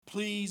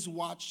please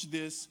watch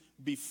this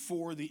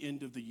before the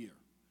end of the year.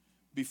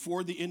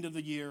 Before the end of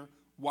the year,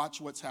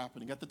 watch what's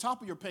happening. At the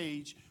top of your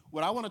page,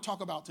 what I want to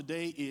talk about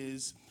today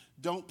is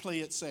don't play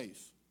it safe.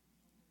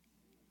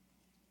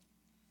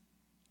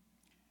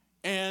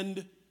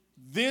 And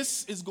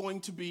this is going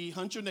to be,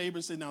 hunt your neighbor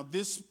and say, now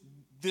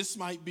this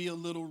might be a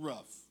little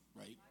rough,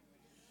 right?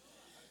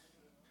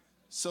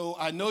 So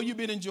I know you've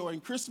been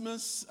enjoying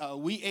Christmas.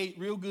 We ate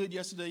real good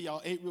yesterday.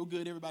 Y'all ate real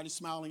good. Everybody's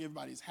smiling.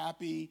 Everybody's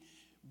happy.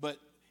 But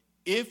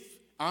if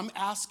I'm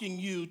asking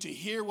you to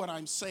hear what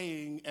I'm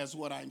saying as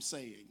what I'm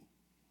saying,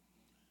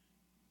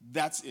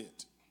 that's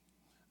it.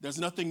 There's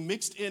nothing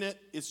mixed in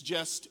it. It's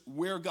just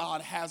where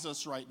God has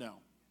us right now.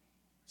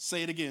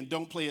 Say it again.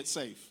 Don't play it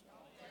safe.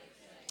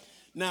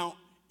 Now,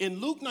 in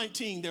Luke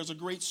 19, there's a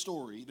great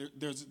story.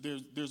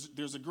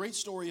 There's a great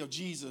story of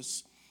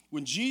Jesus.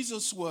 When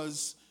Jesus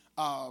was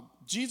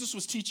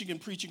teaching and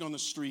preaching on the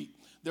street,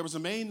 there was a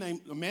man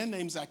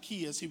named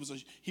Zacchaeus.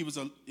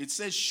 It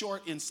says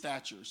short in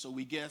stature, so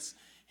we guess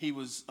he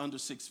was under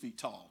 6 feet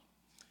tall.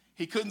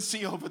 He couldn't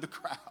see over the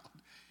crowd.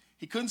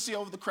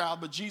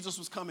 But Jesus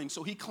was coming,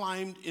 so he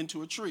climbed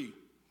into a tree.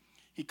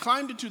 He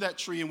climbed into that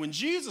tree, and when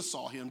Jesus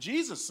saw him,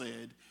 Jesus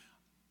said,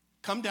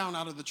 "Come down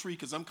out of the tree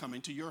because I'm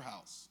coming to your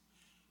house."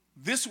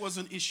 This was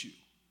an issue.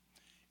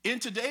 In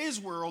today's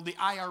world, the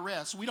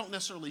IRS, we don't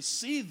necessarily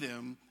see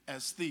them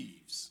as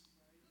thieves.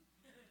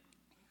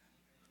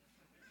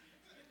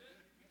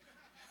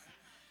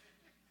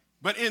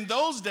 But in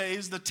those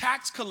days, the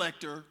tax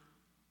collector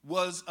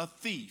was a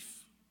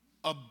thief,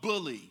 a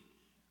bully,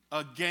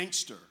 a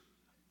gangster,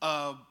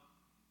 a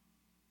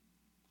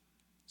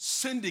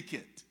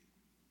syndicate.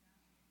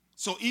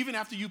 So even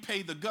after you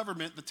pay the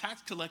government, the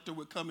tax collector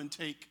would come and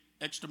take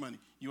extra money.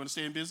 You want to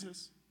stay in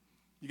business?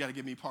 You got to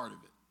give me part of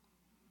it.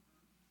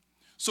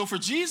 So for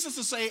Jesus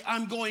to say,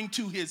 I'm going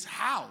to his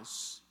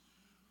house,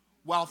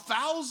 while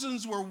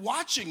thousands were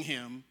watching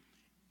him,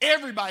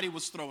 everybody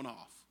was thrown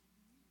off.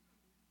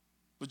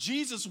 But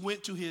Jesus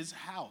went to his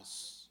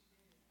house.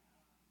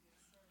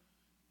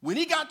 When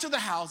he got to the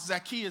house,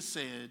 Zacchaeus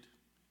said,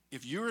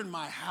 if you're in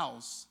my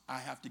house, I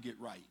have to get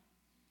right.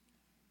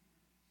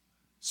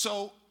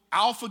 So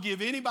I'll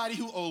forgive anybody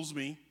who owes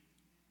me,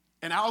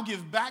 and I'll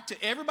give back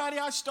to everybody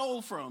I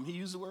stole from. He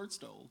used the word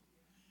stole.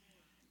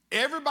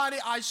 Everybody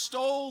I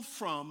stole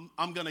from,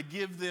 I'm going to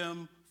give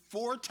them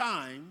 4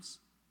 times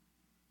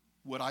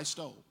what I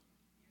stole.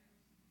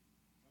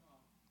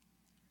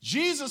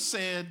 Jesus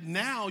said,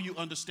 now you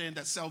understand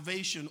that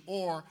salvation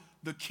or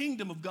the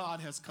kingdom of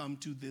God has come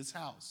to this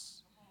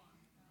house.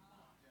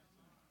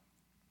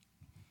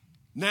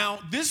 Now,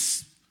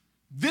 this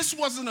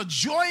wasn't a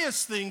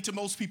joyous thing to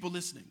most people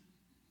listening.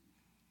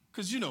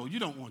 Because, you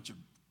don't want your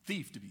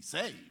thief to be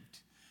saved.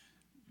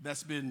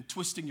 That's been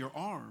twisting your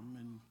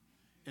arm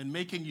and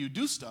making you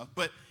do stuff.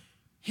 But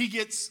he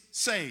gets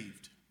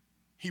saved.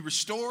 He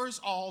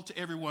restores all to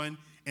everyone.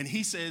 And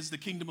he says the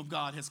kingdom of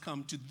God has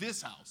come to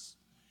this house.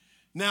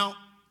 Now,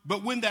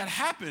 but when that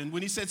happened,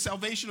 when he said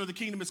salvation or the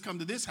kingdom has come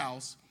to this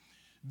house,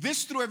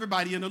 this threw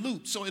everybody in a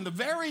loop. So in the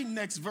very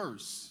next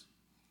verse,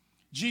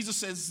 Jesus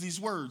says these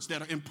words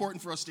that are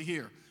important for us to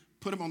hear.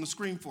 Put them on the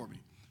screen for me.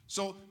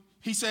 So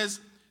he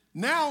says,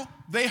 now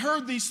they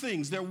heard these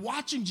things. They're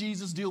watching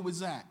Jesus deal with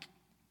Zach.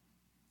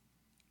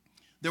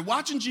 They're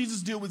watching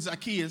Jesus deal with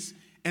Zacchaeus,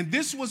 and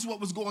this was what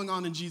was going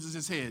on in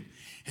Jesus' head.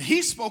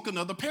 He spoke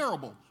another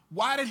parable.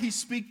 Why did he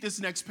speak this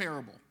next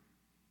parable?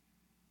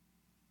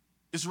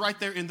 It's right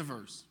there in the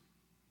verse.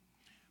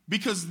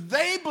 Because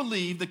they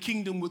believed the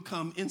kingdom would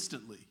come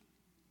instantly.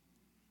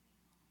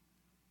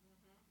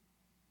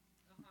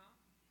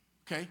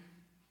 Okay?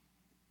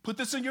 Put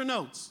this in your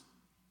notes.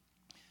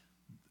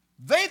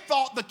 They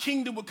thought the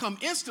kingdom would come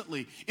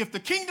instantly. If the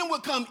kingdom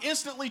would come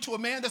instantly to a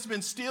man that's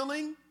been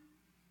stealing,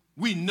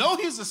 we know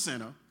he's a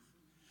sinner.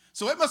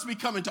 So it must be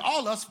coming to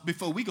all us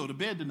before we go to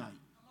bed tonight.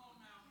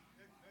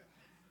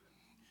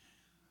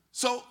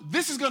 So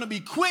this is going to be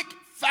quick,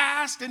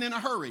 fast, and in a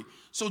hurry.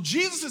 So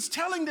Jesus is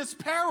telling this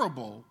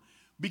parable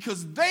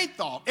because they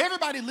thought,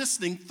 everybody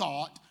listening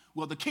thought,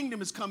 well, the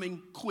kingdom is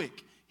coming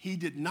quick. He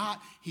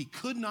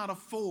could not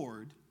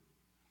afford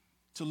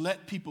to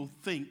let people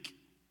think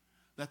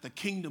that the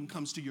kingdom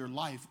comes to your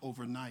life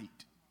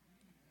overnight.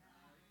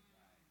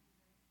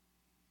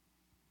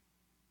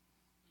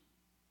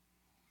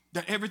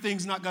 That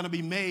everything's not going to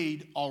be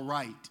made all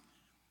right.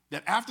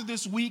 That after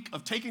this week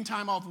of taking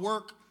time off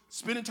work,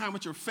 spending time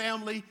with your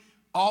family,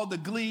 all the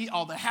glee,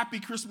 all the happy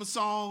Christmas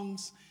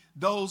songs,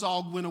 those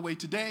all went away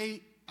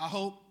today, I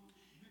hope.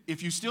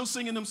 If you're still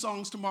singing them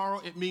songs tomorrow,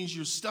 it means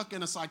you're stuck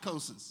in a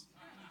psychosis.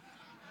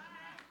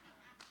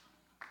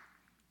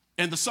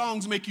 And the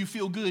songs make you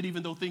feel good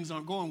even though things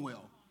aren't going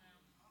well.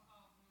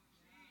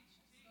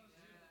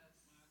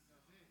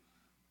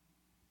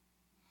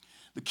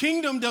 The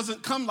kingdom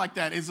doesn't come like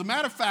that. As a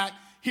matter of fact,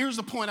 here's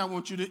the point I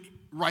want you to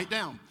write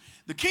down.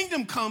 The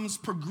kingdom comes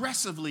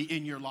progressively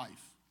in your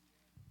life.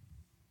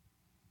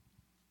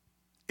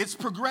 It's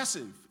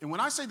progressive. And when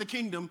I say the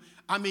kingdom,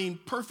 I mean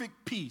perfect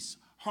peace,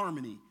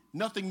 harmony,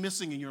 nothing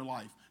missing in your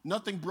life,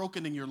 nothing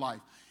broken in your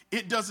life.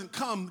 it doesn't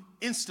come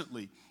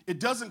instantly. It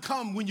doesn't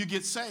come when you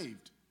get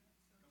saved.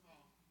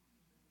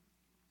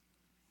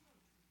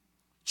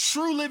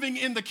 True living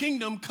in the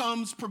kingdom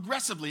comes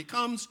progressively. It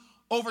comes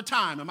over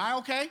time. Am I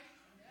okay?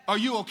 Are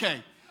you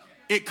okay?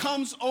 It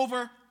comes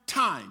over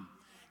time.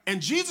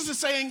 And Jesus is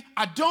saying,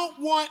 I don't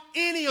want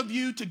any of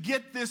you to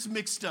get this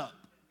mixed up.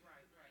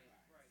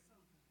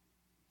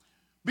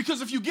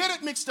 Because if you get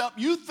it mixed up,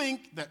 you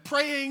think that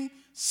praying,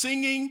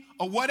 singing,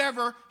 or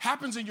whatever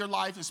happens in your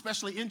life,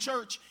 especially in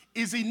church,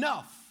 is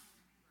enough.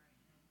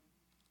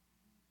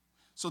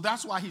 So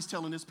that's why he's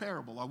telling this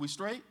parable. Are we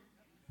straight?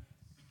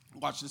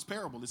 Watch this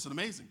parable. It's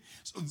amazing.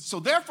 So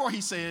therefore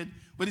he said,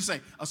 what did he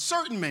say? A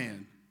certain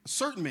man,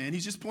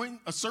 he's just pointing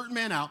a certain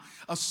man out.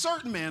 A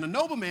certain man, a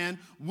noble man,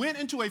 went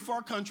into a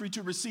far country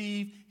to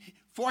receive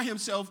for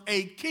himself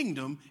a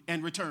kingdom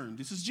and returned.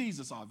 This is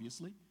Jesus,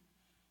 obviously.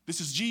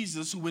 This is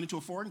Jesus who went into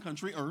a foreign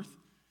country, earth,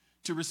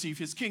 to receive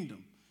his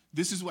kingdom.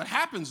 This is what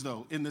happens,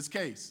 though, in this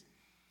case.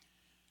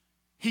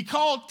 He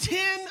called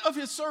 10 of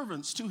his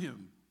servants to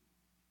him.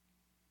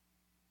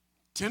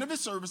 10 of his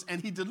servants,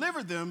 and he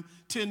delivered them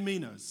 10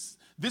 minas.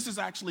 This is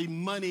actually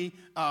money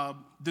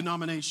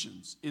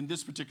denominations in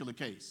this particular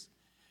case.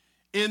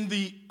 In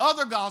the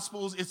other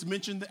Gospels, it's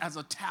mentioned as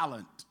a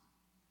talent,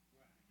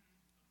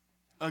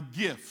 a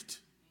gift,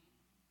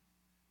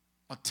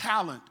 a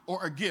talent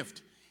or a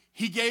gift.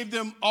 He gave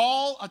them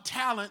all a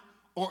talent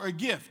or a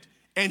gift.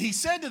 And he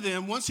said to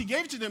them, once he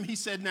gave it to them, he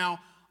said, now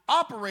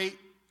operate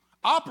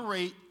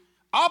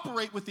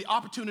with the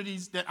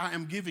opportunities that I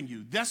am giving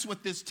you. That's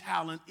what this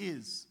talent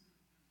is.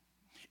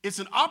 It's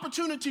an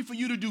opportunity for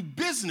you to do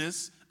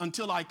business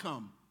until I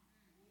come.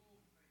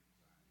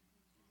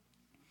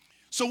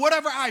 So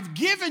whatever I've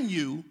given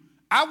you,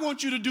 I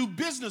want you to do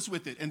business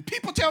with it. And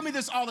people tell me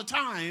this all the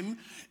time,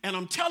 and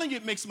I'm telling you,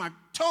 it makes my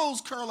toes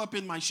curl up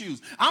in my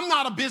shoes. I'm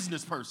not a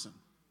business person.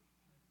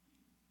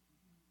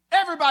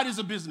 Everybody's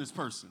a business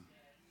person.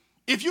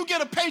 If you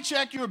get a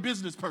paycheck, you're a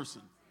business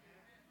person.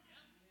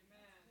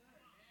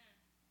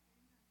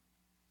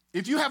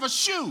 If you have a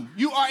shoe,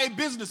 you are a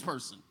business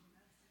person.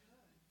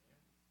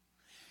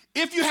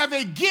 If you have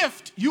a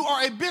gift, you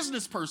are a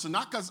business person.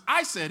 Not because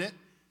I said it.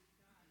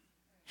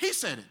 He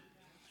said it.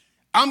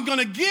 I'm going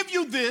to give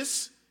you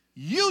this.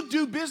 You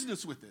do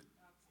business with it.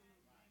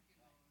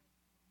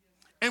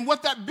 And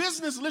what that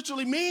business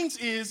literally means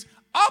is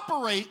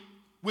operate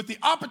with the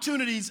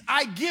opportunities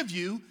I give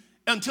you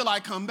until I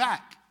come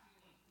back.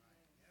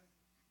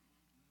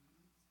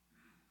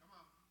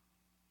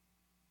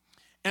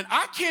 And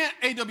I can't,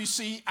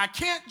 AWC, I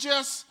can't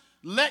just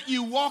let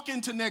you walk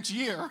into next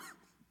year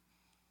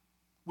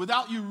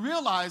without you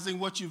realizing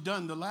what you've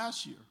done the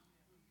last year.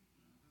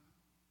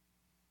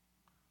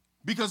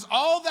 Because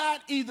all that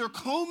either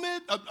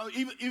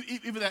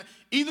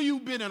either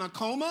you've been in a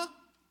coma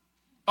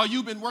or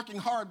you've been working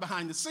hard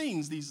behind the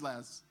scenes these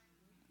last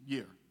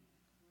year.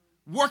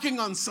 Working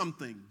on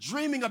something,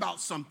 dreaming about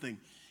something,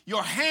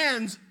 your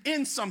hands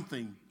in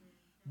something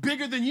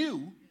bigger than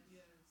you,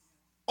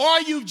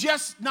 or you've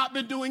just not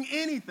been doing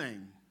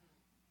anything.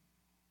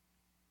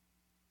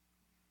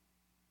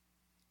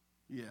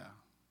 Yeah,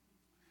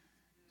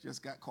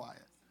 just got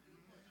quiet.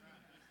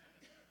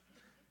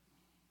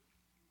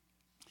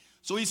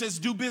 So he says,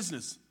 do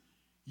business.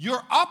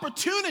 Your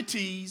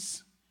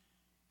opportunities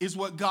is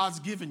what God's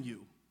given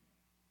you.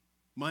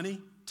 Money,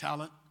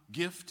 talent,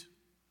 gift,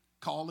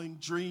 calling,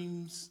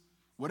 dreams,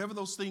 whatever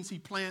those things he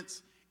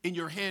plants in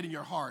your head and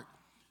your heart,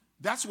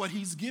 that's what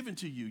he's given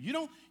to you. You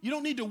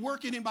don't need to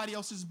work anybody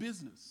else's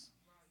business.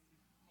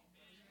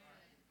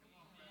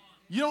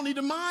 You don't need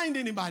to mind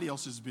anybody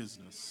else's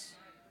business.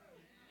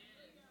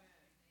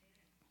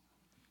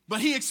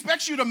 But he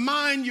expects you to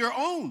mind your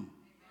own.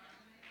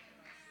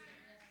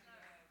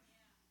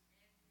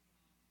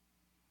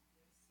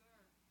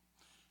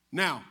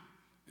 Now,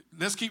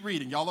 let's keep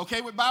reading. Y'all okay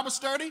with Bible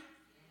study?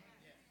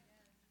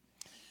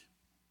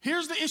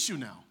 Here's the issue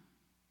now.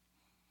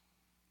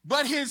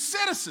 But his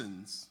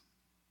citizens,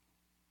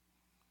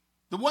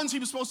 the ones he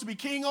was supposed to be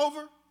king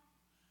over,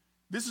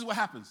 this is what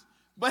happens.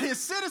 But his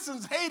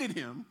citizens hated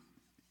him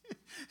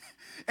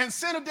and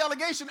sent a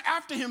delegation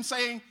after him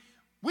saying,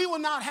 we will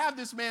not have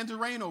this man to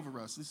reign over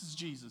us. This is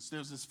Jesus.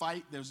 There's this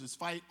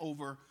fight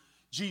over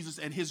Jesus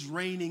and his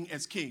reigning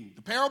as king.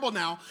 The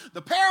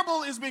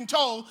parable is being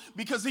told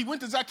because he went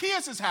to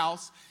Zacchaeus'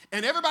 house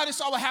and everybody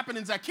saw what happened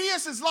in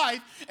Zacchaeus' life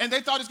and they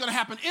thought it's going to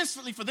happen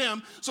instantly for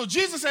them. So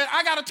Jesus said,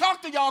 I got to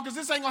talk to y'all because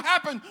this ain't going to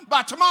happen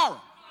by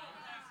tomorrow.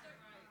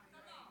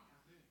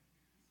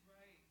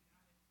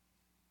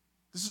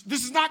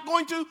 This is not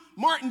going to,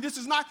 Martin, this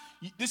is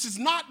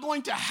not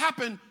going to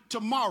happen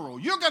tomorrow.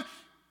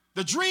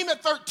 The dream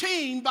at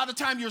 13, by the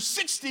time you're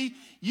 60,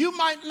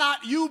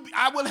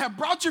 I will have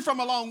brought you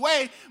from a long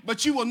way,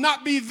 but you will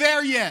not be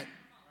there yet.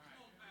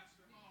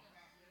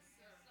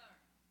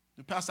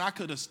 Pastor, I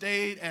could have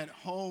stayed at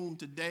home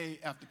today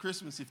after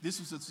Christmas if this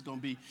was going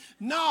to be.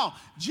 No,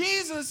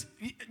 Jesus,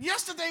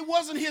 yesterday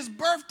wasn't his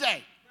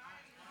birthday.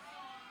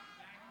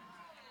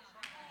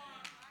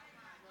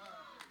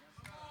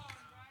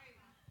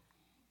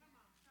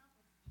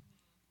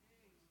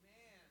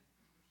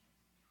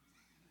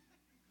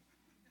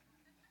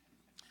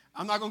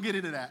 I'm not going to get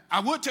into that.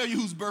 I would tell you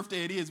whose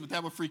birthday it is, but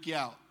that would freak you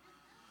out.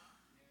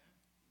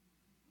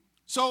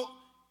 So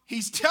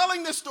he's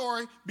telling this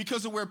story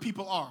because of where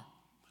people are.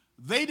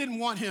 They did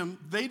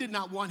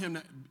not want him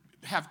to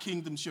have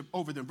kingdomship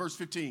over them. Verse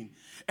 15.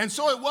 And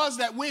so it was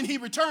that when he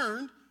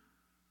returned,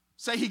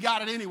 say he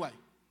got it anyway.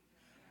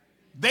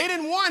 They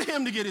didn't want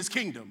him to get his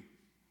kingdom.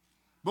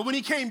 But when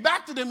he came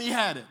back to them, he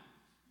had it.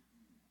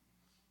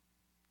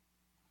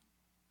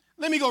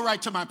 Let me go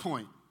right to my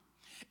point.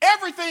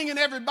 Everything and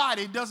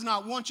everybody does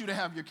not want you to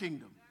have your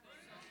kingdom.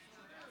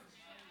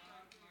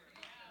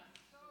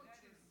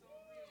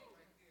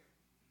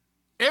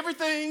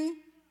 Everything,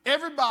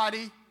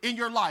 everybody in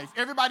your life,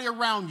 everybody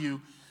around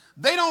you,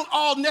 they don't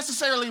all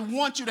necessarily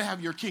want you to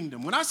have your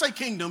kingdom. When I say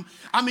kingdom,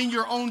 I mean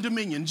your own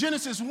dominion.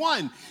 Genesis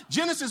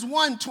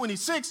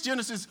 1:26,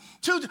 Genesis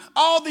 2,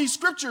 all these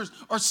scriptures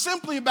are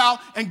simply about,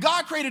 and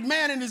God created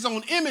man in his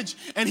own image,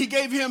 and he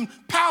gave him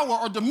power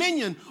or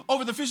dominion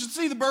over the fish of the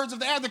sea, the birds of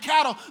the air, the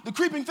cattle, the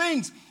creeping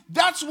things.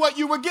 That's what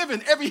you were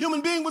given. Every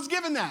human being was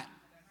given that.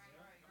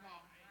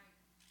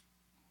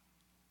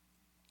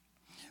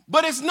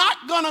 But it's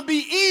not going to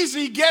be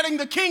easy getting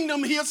the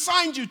kingdom he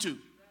assigned you to.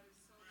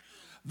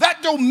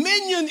 That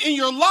dominion in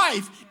your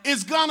life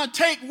is going to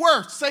take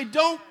work. Say,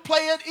 don't play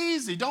it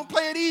easy. Don't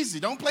play it easy.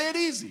 Don't play it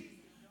easy.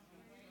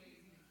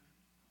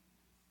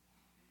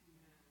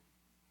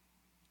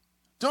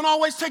 Don't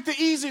always take the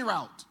easy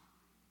route.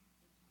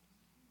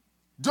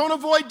 Don't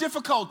avoid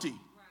difficulty.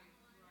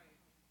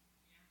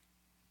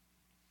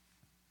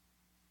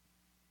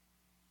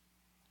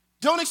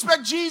 Don't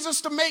expect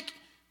Jesus to make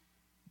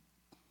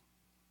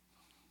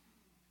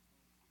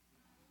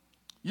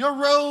your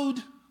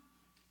road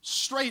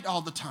straight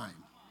all the time.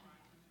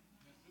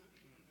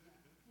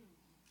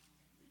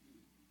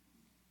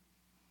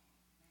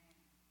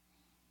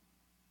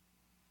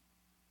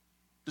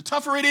 The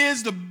tougher it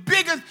is, the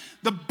bigger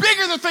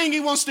the thing he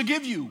wants to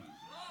give you.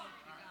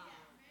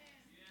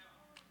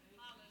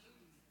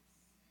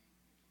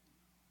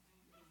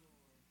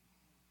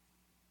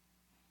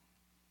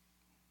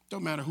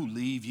 Don't matter who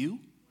leave you.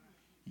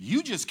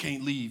 You just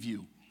can't leave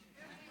you.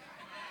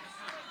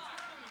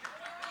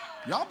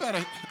 Y'all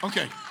better,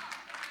 okay.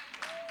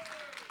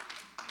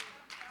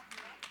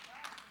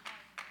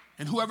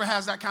 And whoever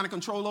has that kind of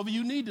control over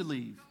you need to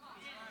leave.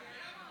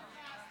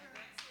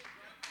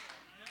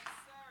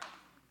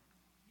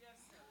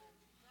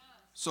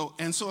 So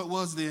it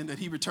was then that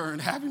he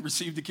returned, having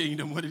received the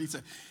kingdom. What did he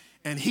say?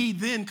 And he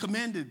then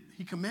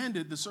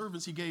commanded the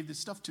servants he gave this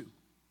stuff to.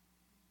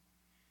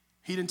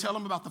 He didn't tell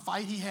them about the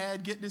fight he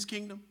had getting his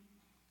kingdom.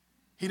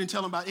 He didn't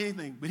tell them about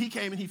anything. But he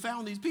came and he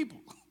found these people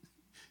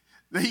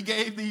that he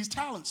gave these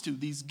talents to,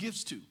 these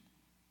gifts to.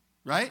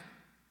 Right?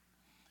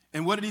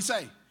 And what did he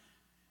say?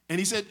 And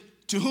he said,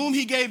 to whom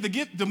he gave the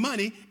gift, the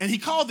money, and he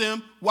called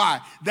them, why?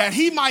 That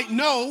he might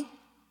know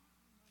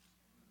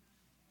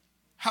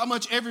how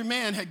much every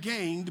man had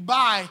gained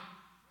by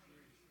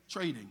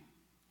trading.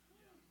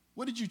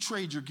 What did you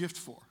trade your gift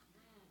for?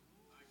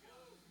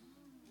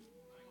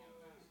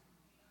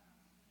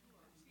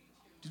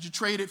 Did you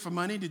trade it for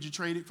money? Did you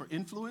trade it for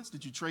influence?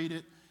 Did you trade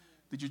it?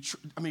 Did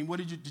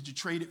you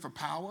trade it for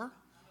power?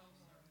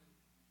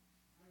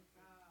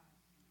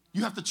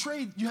 You have to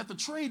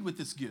trade with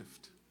this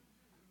gift.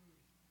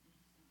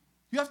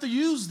 You have to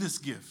use this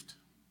gift.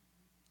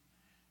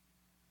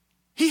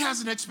 He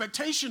has an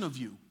expectation of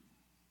you.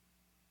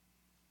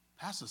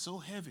 Pastor, so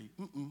heavy.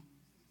 You're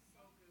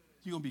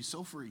going to be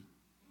so free.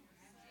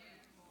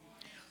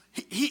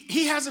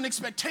 He has an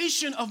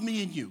expectation of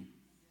me and you.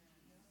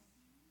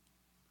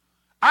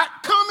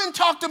 Come and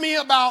talk to me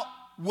about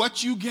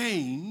what you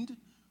gained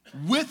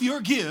with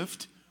your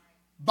gift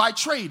by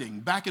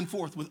trading back and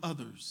forth with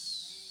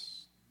others.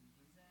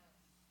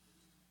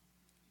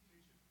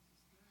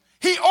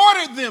 He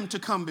ordered them to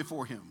come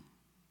before him.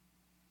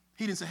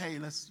 He didn't say, hey,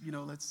 let's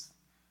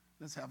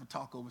have a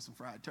talk over some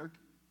fried turkey.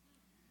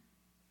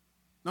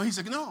 No, he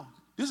said, no,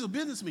 this is a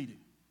business meeting.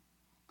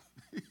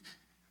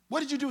 What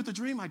did you do with the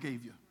dream I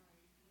gave you?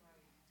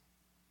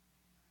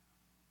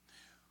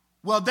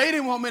 Well, they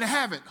didn't want me to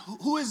have it.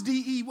 Who is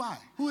D-E-Y?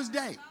 Who is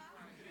they?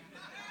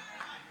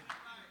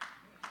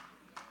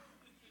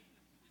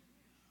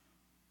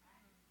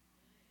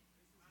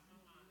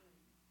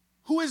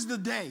 Who is the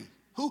they?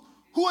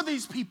 Who are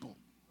these people?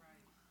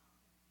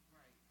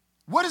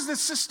 What is this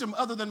system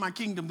other than my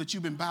kingdom that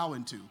you've been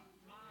bowing to?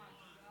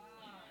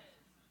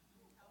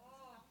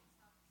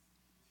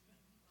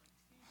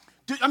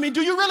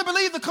 Do you really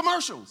believe the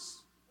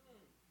commercials?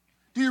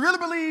 Do you really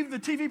believe the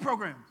TV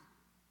programs?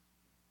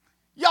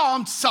 Y'all,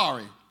 I'm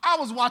sorry. I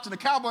was watching a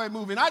cowboy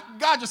movie, and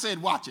God just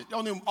said, watch it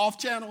on them off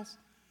channels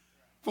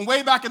from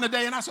way back in the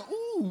day, and I said,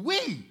 ooh,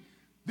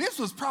 this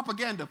was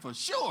propaganda for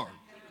sure.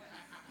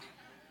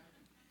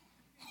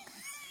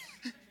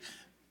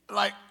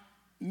 Like,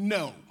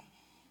 no.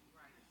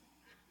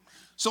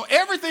 So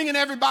everything and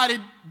everybody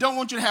don't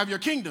want you to have your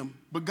kingdom,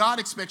 but God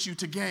expects you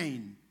to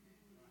gain.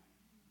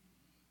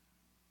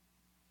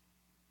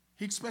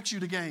 He expects you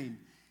to gain.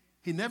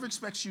 He never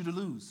expects you to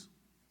lose.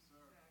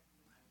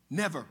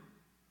 Never.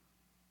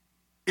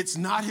 It's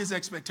not his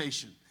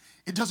expectation.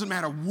 It doesn't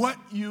matter what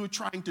you're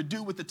trying to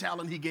do with the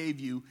talent he gave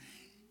you.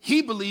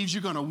 He believes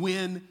you're going to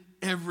win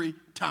every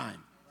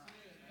time.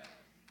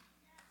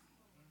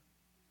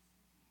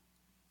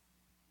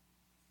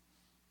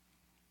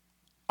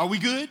 Are we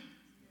good?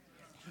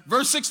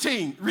 Verse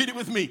 16, read it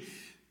with me.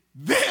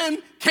 Then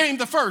came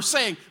the first,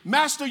 saying,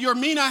 Master, your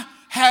mina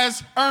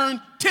has earned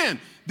 10.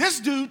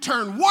 This dude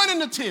turned 1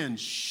 into 10.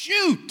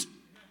 Shoot.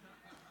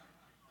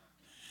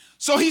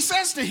 So he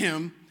said to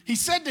him,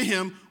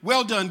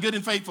 well done, good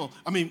and faithful.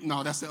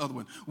 No, that's the other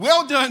one.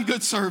 Well done,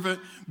 good servant,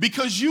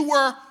 because you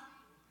were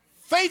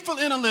faithful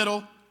in a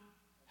little,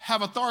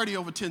 have authority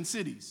over 10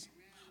 cities.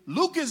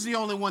 Luke is the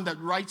only one that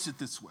writes it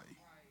this way.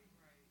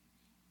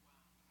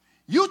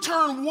 You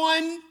turn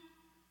 1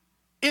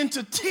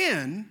 into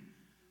 10,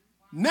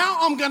 now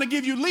I'm going to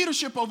give you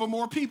leadership over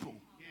more people,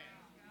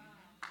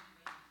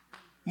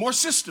 more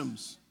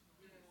systems,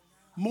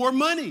 more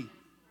money.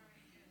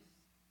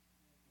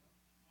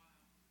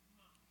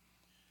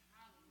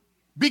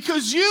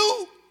 Because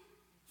you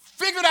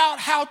figured out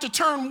how to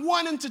turn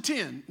 1 into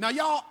 10. Now,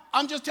 y'all,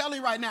 I'm just telling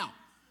you right now,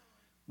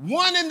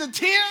 1 into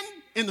 10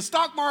 in the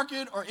stock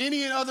market or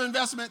any other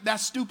investment,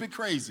 that's stupid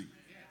crazy.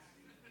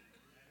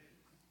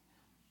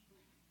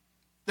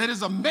 That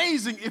is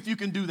amazing if you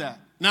can do that.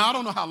 Now, I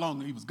don't know how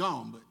long he was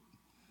gone, but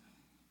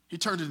he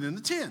turned it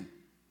into 10.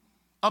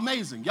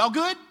 Amazing. Y'all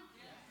good?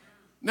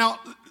 Now,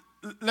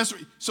 let's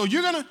read. So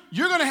you're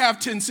gonna have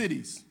 10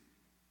 cities.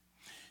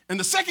 And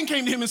the second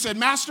came to him and said,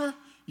 Master,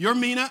 your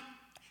mina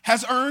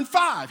has earned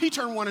 5. He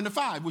turned 1 into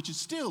 5, which is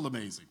still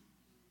amazing.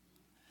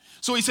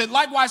 So he said,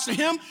 likewise to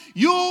him,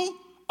 you'll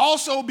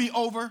also be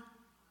over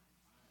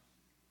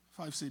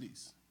 5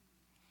 cities.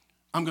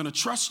 I'm going to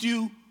trust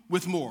you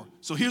with more.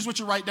 So here's what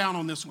you write down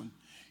on this one.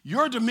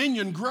 Your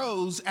dominion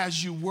grows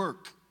as you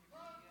work.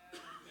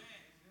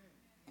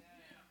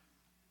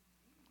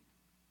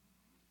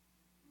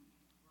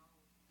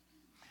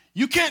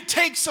 You can't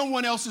take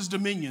someone else's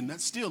dominion.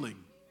 That's stealing.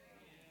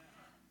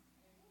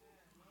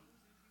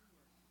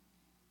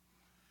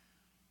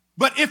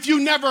 But if you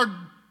never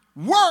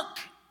work,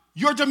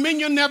 your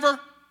dominion never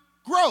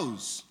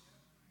grows.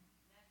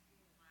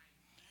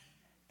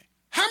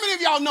 How many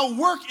of y'all know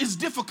work is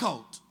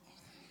difficult?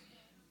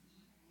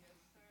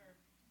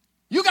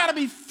 You got to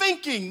be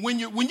thinking when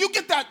you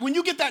get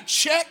that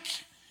check,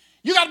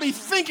 you got to be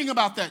thinking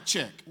about that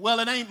check. Well,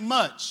 it ain't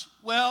much.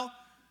 Well,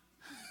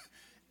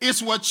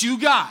 it's what you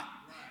got.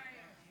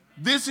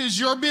 This is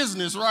your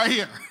business right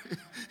here.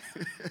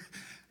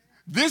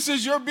 This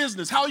is your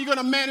business. How are you going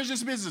to manage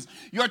this business?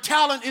 Your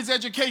talent is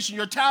education.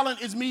 Your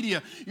talent is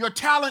media. Your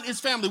talent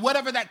is family.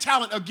 Whatever that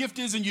talent or gift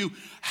is in you,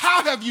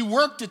 how have you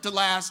worked it the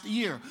last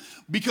year?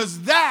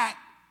 Because that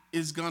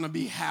is going to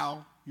be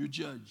how you're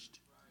judged.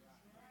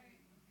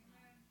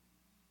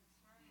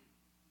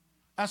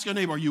 Ask your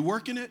neighbor, are you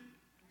working it?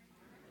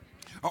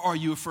 Or are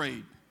you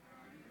afraid?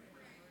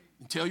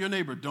 And tell your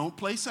neighbor, don't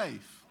play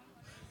safe.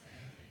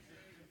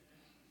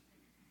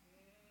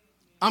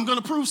 I'm going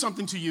to prove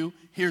something to you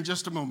here in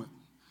just a moment.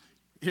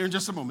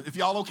 If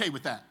y'all okay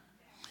with that.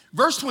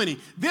 Verse 20,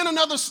 then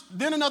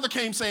another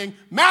came saying,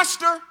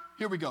 Master,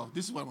 here we go.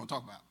 This is what I want to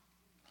talk about.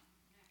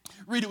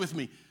 Read it with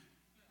me.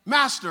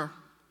 Master,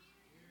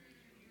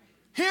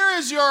 here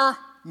is your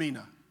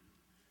mina,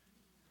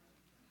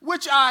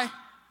 which I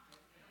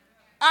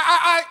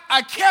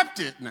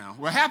kept it now.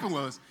 What happened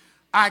was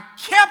I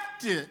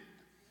kept it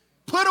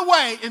put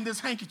away in this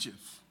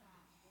handkerchief.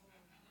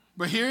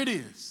 But here it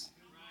is.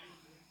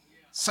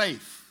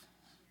 Safe.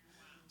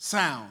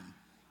 Sound.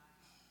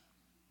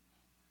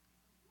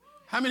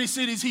 How many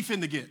cities he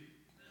finna get?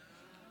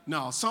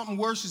 No, something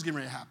worse is getting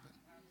ready to happen.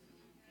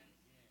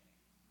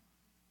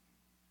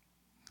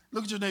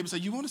 Look at your neighbor and say,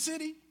 you want a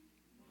city?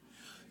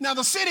 Now,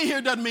 the city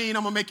here doesn't mean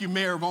I'm going to make you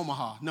mayor of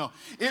Omaha. No,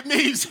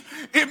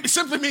 it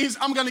simply means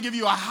I'm going to give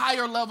you a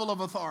higher level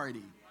of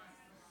authority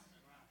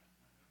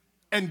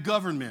and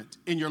government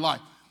in your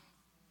life.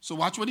 So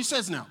watch what he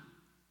says now.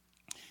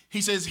 He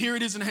says, here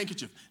it is in a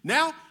handkerchief.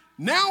 Now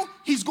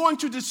he's going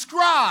to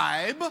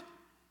describe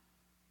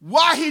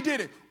why he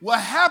did it. What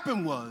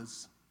happened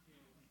was,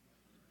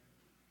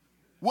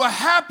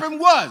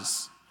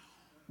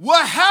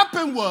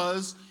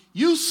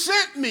 you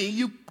sent me,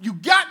 you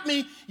got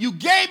me, you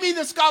gave me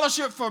the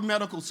scholarship for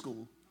medical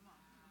school.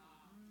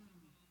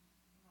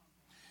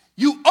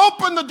 You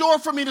opened the door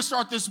for me to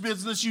start this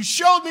business. You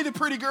showed me the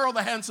pretty girl,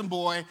 the handsome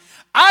boy.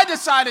 I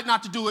decided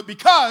not to do it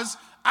because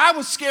I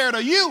was scared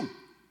of you.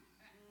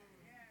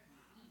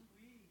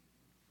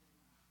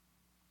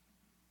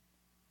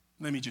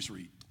 Let me just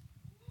read.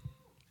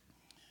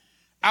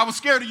 I was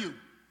scared of you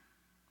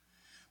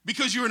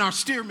because you're an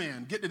austere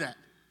man. Get to that.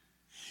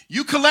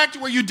 You collect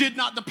where you did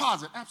not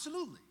deposit.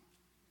 Absolutely.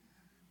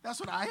 That's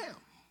what I am.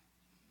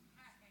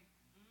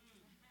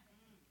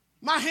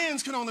 My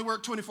hands can only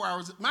work 24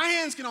 hours. My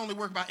hands can only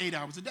work about 8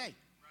 hours a day.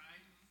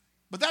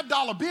 But that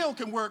dollar bill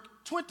can work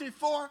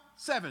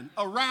 24/7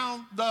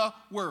 around the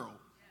world.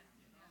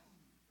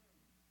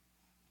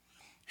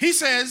 He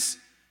says,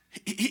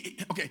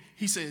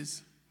 he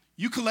says,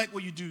 you collect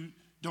what you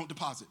don't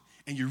deposit.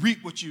 and you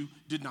reap what you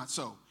did not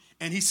sow.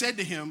 And he said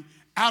to him,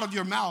 out of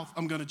your mouth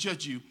I'm going to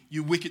judge you,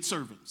 you wicked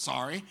servant.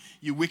 Sorry,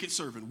 you wicked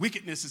servant.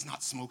 Wickedness is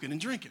not smoking and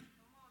drinking.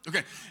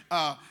 Okay,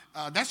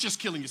 that's just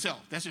killing yourself.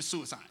 That's just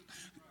suicide.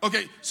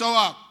 Okay,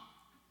 so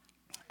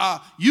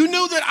you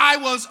knew that I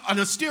was an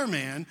austere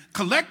man,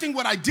 collecting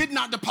what I did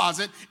not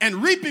deposit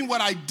and reaping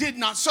what I did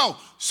not sow.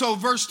 So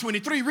verse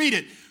 23, read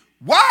it.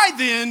 Why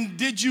then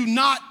did you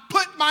not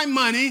put my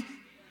money?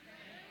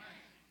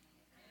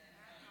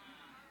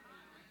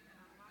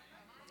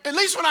 At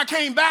least when I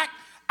came back,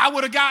 I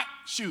would have got,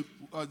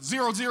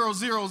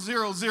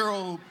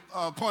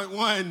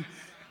 0.1.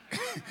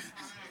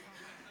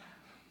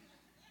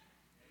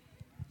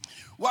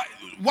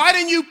 Why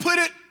didn't you put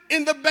it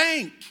in the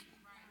bank?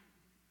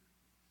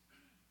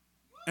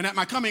 And at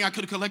my coming, I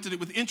could have collected it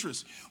with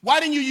interest. Why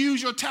didn't you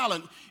use your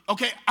talent?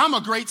 Okay, I'm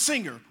a great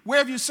singer. Where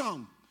have you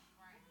sung?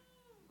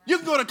 You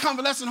can go to a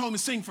convalescent home and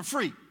sing for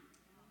free.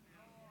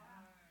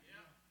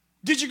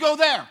 Did you go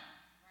there?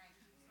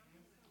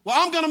 Well,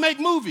 I'm going to make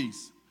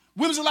movies.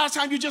 When was the last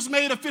time you just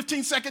made a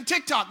 15-second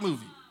TikTok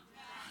movie?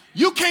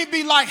 You can't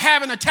be like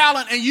having a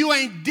talent and you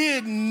ain't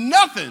did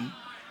nothing.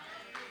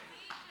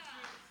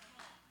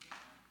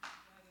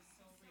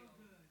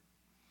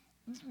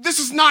 This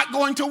is not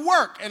going to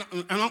work. And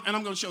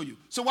I'm going to show you.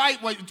 So why,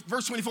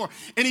 verse 24.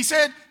 And he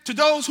said to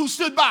those who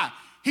stood by,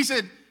 he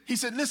said,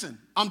 listen,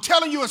 I'm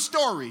telling you a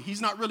story.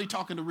 He's not really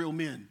talking to real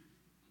men.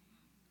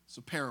 It's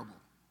a parable.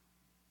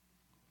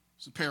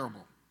 It's a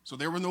parable. So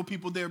there were no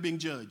people there being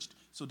judged.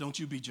 So don't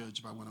you be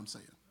judged by what I'm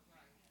saying.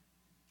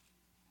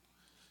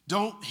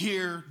 Don't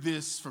hear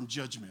this from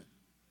judgment.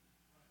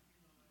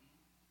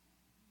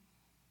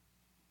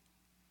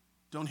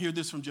 Don't hear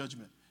this from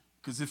judgment.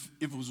 Because if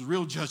it was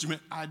real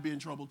judgment, I'd be in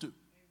trouble too.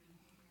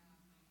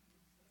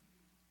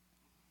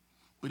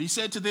 But he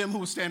said to them who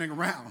were standing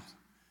around,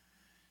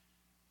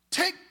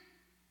 take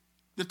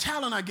the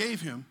talent I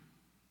gave him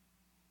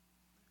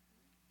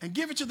and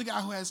give it to the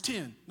guy who has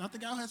 10, not the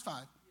guy who has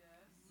 5.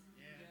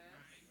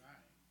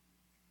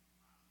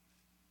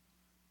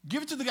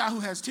 Give it to the guy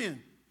who has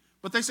 10.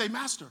 But they say,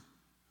 Master,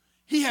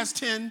 he has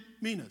 10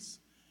 minas.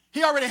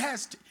 He already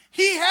has 10.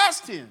 He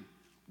has 10.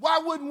 Why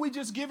wouldn't we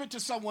just give it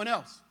to someone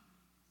else?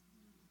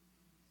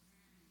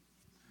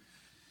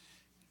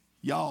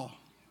 Y'all.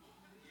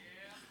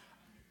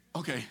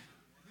 Okay.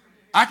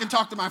 I can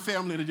talk to my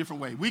family in a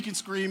different way. We can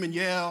scream and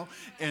yell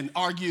and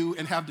argue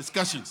and have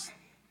discussions.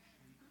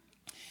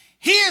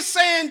 He is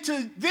saying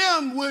to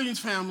them, Williams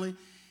family,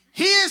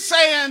 he is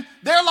saying,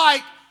 they're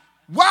like,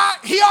 why?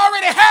 He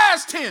already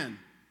has 10.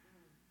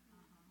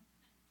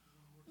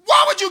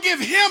 Why would you give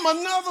him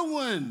another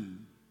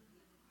one?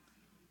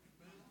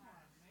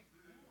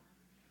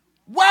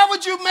 Why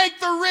would you make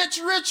the rich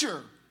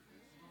richer?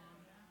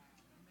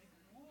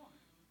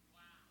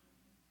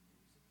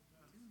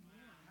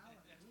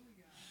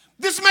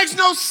 This makes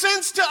no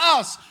sense to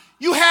us.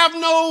 You have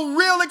no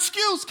real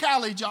excuse,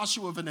 Callie,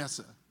 Joshua,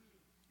 Vanessa.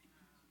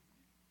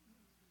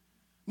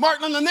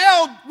 Martin and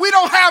Linnell, we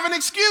don't have an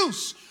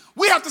excuse.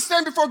 We have to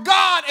stand before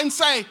God and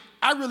say,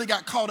 I really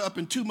got caught up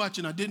in too much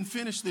and I didn't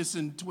finish this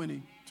in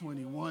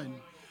 2021.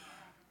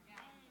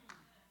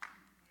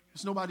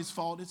 It's nobody's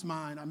fault. It's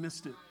mine. I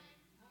missed it.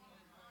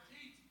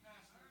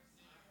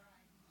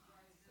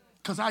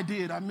 Because I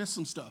did. I missed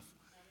some stuff.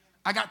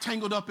 I got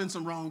tangled up in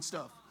some wrong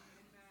stuff.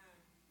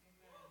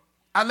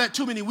 I let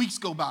too many weeks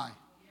go by.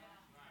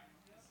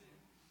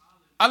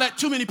 I let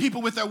too many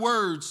people with their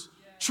words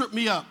trip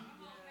me up.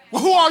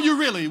 Well, who are you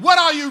really? What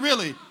are you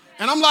really?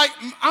 And I'm like,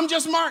 I'm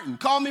just Martin.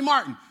 Call me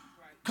Martin.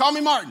 Call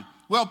me Martin.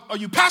 Well, are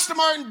you Pastor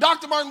Martin,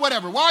 Dr. Martin,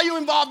 whatever? Why are you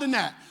involved in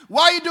that?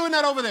 Why are you doing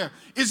that over there?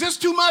 Is this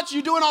too much?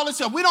 You doing all this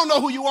stuff? We don't know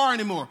who you are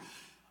anymore.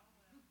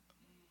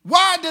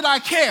 Why did I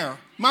care?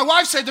 My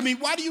wife said to me,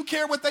 why do you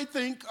care what they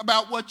think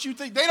about what you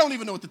think? They don't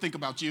even know what to think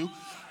about you.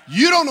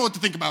 You don't know what to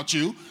think about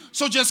you.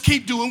 So just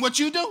keep doing what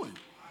you're doing.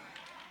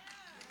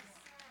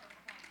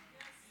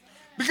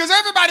 Because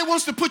everybody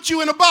wants to put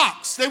you in a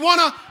box. They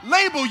want to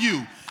label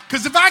you.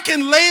 Because if I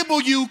can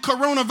label you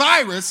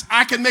coronavirus,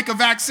 I can make a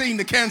vaccine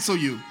to cancel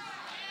you.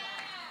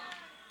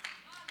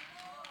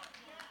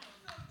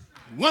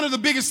 One of the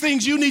biggest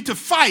things you need to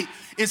fight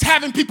is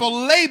having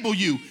people label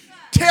you,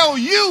 tell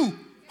you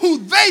who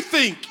they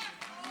think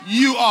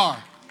you are.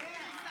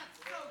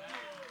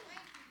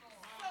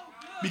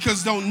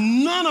 Because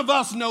none of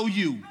us know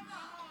you.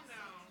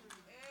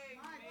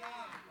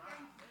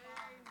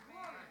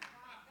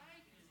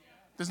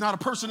 There's not a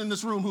person in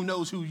this room who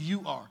knows who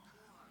you are.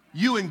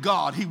 You and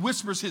God. He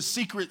whispers his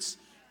secrets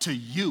to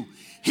you.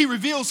 He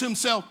reveals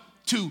himself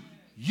to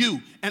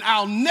you. And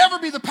I'll never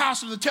be the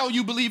pastor to tell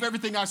you believe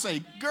everything I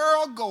say.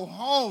 Girl, go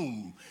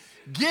home.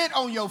 Get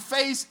on your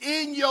face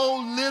in your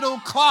little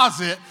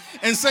closet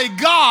and say,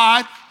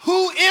 God,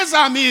 who is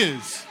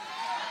is?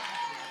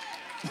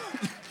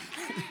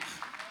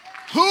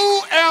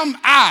 Who am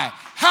I?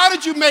 How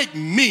did you make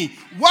me?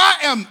 Why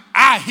am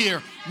I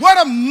here? What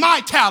are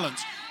my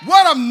talents?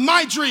 What are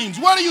my dreams?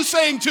 What are you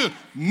saying to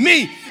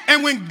me?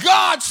 And when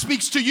God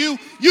speaks to you,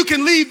 you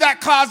can leave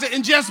that closet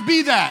and just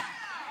be that.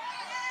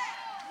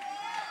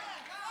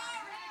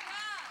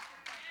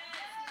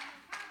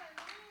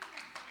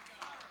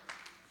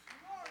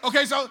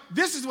 Okay, so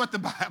this is what the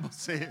Bible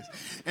says,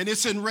 and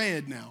it's in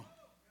red now.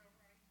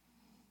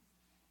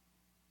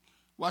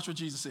 Watch what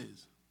Jesus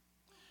says.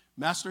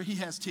 Master, he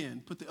has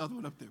 10. Put the other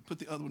one up there. Put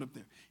the other one up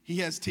there. He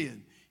has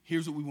 10.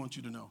 Here's what we want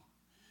you to know.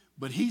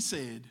 But they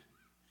said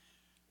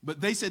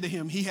to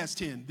him, he has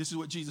 10. This is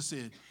what Jesus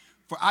said.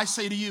 For I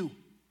say to you,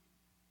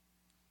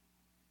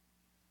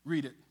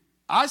 read it.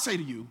 I say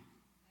to you,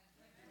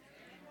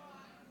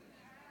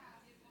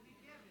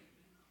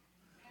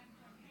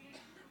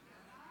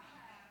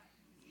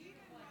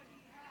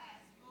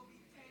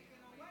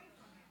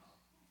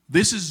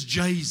 this is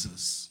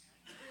Jesus.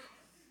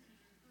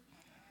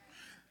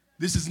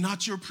 This is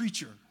not your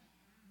preacher.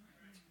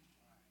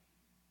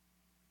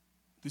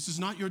 This is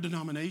not your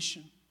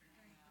denomination.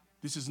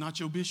 This is not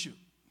your bishop.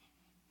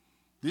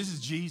 This is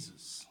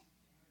Jesus.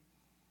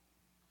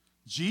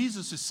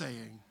 Jesus is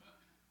saying,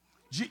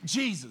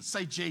 Jesus,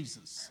 say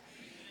Jesus.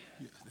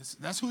 Yeah,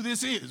 that's who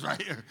this is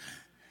right here.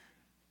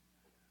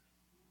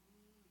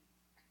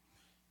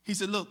 He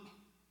said, look,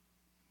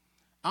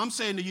 I'm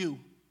saying to you,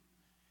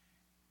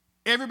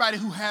 everybody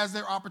who has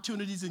their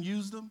opportunities and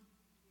use them,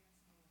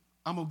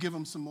 I'm going to give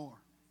them some more.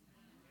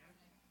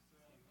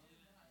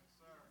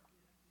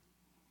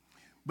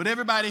 But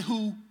everybody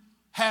who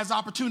has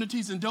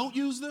opportunities and don't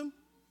use them,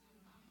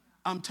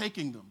 I'm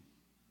taking them.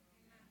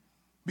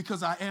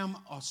 Because I am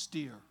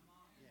austere.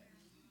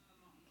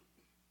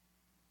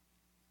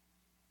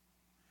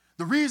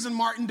 The reason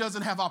Martin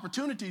doesn't have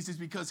opportunities is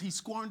because he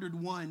squandered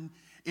one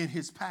in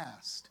his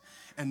past.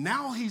 And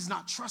now he's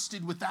not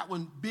trusted with that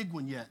one, big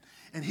one yet.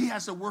 And he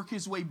has to work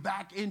his way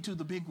back into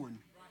the big one.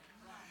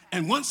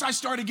 And once I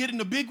started getting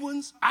the big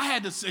ones, I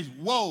had to say,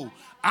 whoa,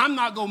 I'm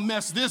not going to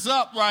mess this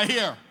up right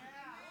here.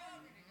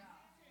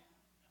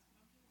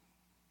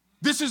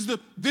 This is the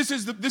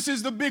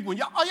big one.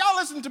 Y'all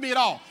listen to me at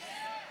all?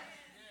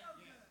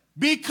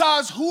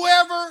 Because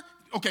whoever,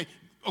 okay,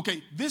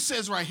 this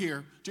says right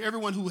here, to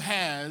everyone who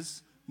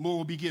has, more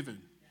will be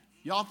given.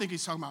 Y'all think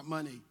he's talking about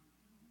money.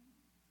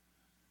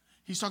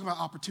 He's talking about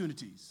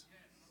opportunities.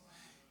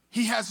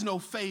 He has no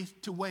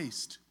faith to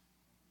waste.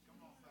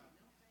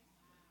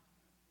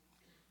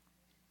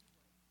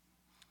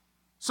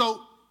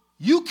 So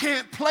you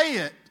can't play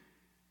it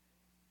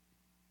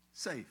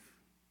safe.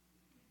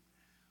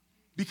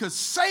 Because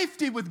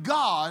safety with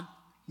God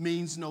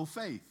means no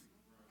faith.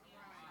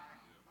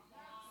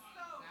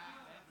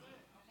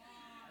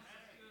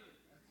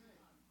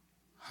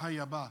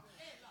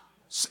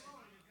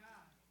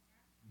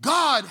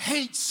 God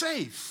hates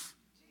safe.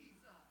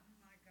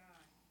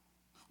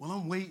 Well,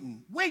 I'm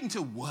waiting. Waiting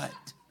to what?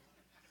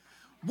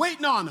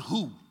 Waiting on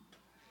who?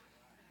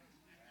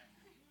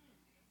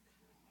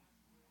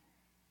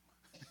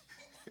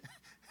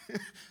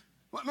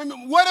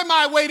 What am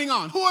I waiting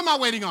on? Who am I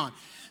waiting on?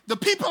 The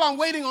people I'm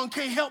waiting on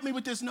can't help me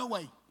with this, no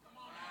way.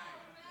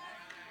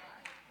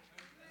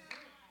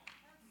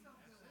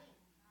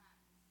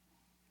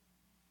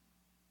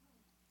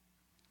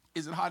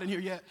 Is it hot in here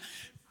yet?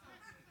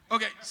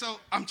 Okay, so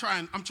I'm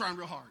trying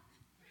real hard.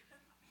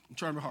 I'm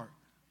trying real hard.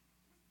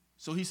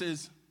 So he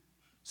says,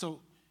 so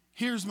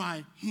here's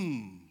my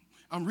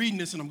I'm reading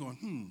this and I'm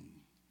going,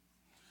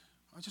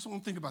 I just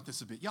want to think about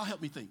this a bit. Y'all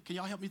help me think. Can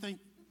y'all help me think?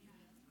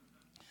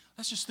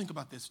 Let's just think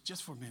about this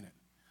just for a minute.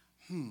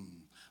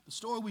 The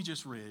story we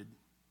just read,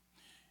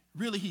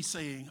 really he's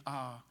saying,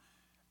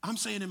 I'm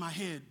saying in my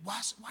head,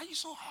 why are you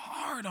so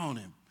hard on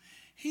him?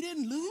 He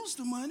didn't lose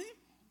the money.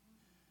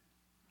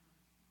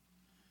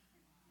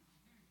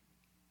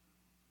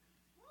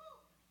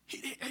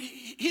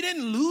 He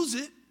didn't lose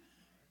it.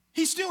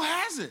 He still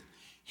has it.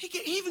 He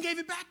even gave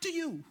it back to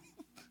you.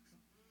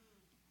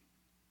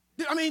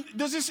 I mean,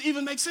 does this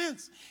even make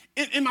sense?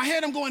 In my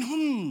head, I'm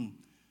going,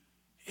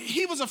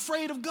 He was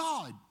afraid of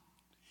God.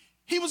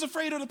 He was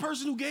afraid of the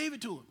person who gave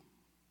it to him.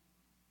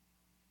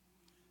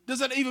 Does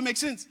that even make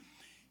sense?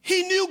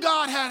 He knew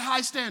God had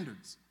high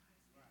standards.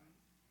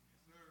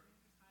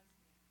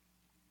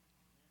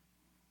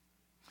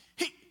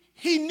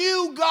 He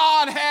knew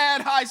God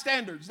had high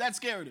standards. That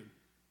scared him.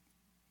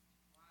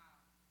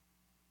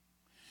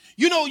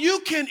 You know, you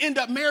can end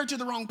up married to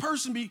the wrong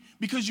person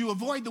because you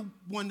avoid the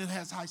one that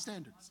has high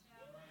standards.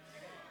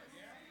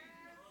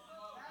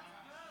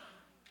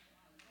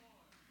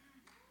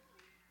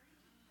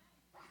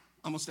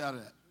 I'm going to stay out of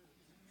that.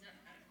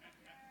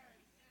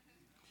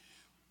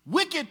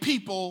 Wicked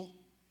people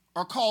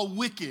are called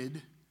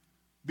wicked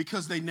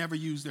because they never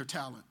use their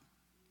talent.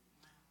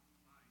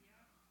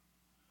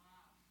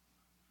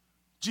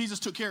 Jesus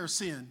took care of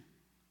sin.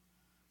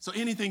 So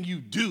anything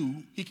you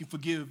do, he can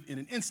forgive in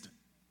an instant.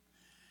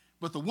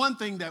 But the one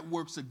thing that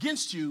works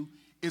against you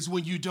is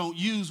when you don't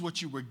use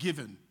what you were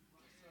given.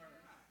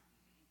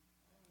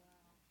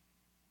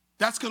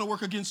 That's going to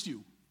work against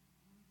you.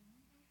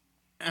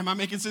 Am I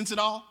making sense at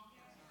all?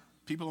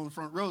 People on the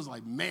front row is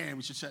like, man,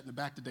 we should shut in the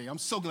back today. I'm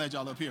so glad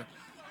y'all up here.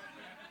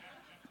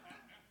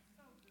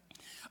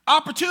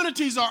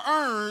 Opportunities are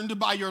earned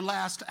by your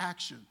last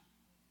action.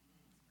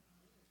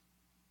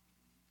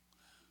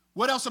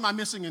 What else am I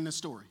missing in this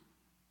story?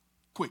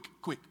 Quick.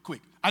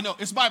 I know,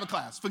 it's Bible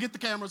class. Forget the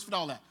cameras, forget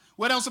all that.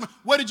 What else?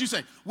 What did you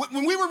say?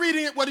 When we were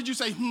reading it, what did you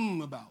say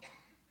about?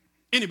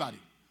 Anybody?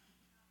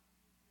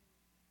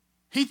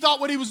 He thought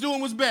what he was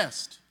doing was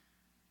best.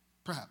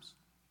 Perhaps.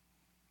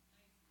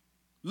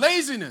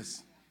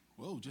 Laziness.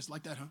 Whoa, just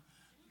like that,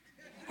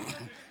 huh?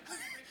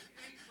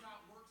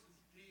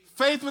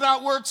 Faith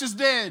without works is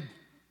dead.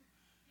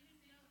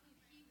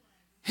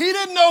 He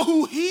didn't know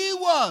who he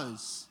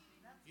was.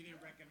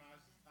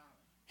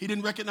 He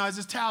didn't recognize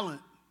his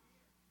talent.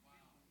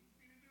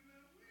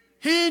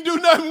 He didn't do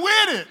nothing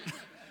with it.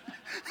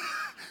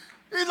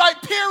 He's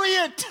like,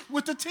 period,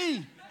 with the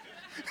T.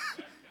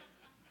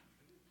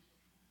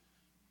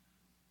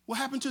 What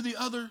happened to the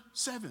other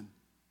 7?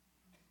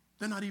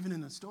 They're not even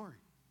in the story.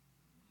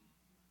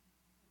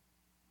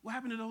 What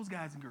happened to those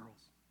guys and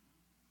girls?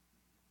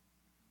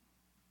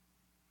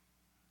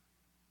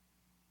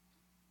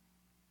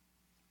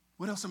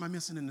 What else am I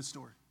missing in the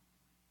story?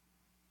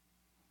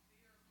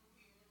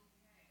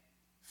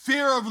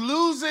 Fear of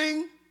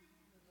losing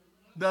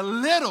the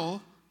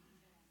little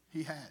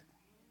he had.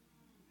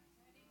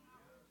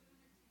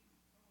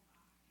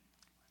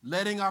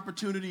 Letting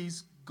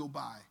opportunities go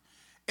by.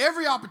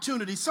 Every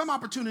opportunity, some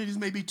opportunities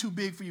may be too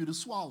big for you to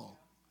swallow.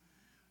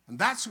 And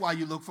that's why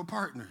you look for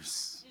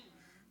partners.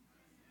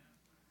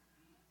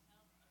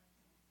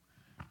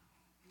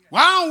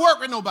 Well, I don't work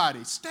with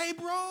nobody. Stay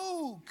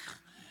broke.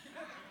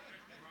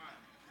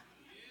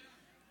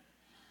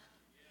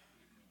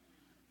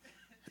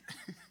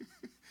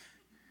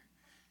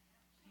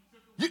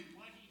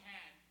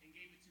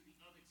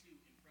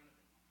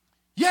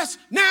 Yes,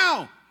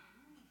 now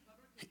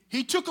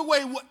he took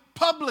away what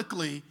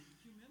publicly,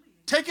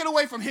 take it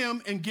away from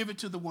him and give it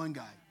to the one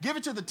guy. Give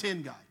it to the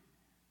 10 guy.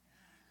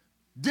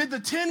 Did the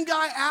 10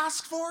 guy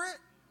ask for it?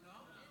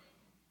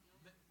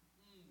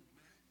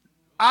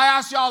 I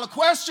asked y'all a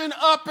question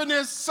up in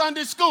this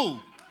Sunday school.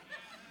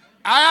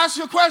 I asked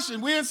you a question.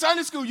 We're in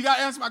Sunday school. You got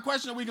to answer my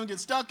question or we're going to get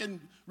stuck and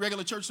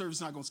regular church service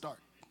is not going to start.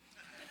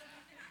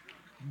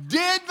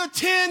 Did the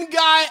 10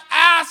 guy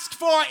ask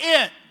for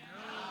it?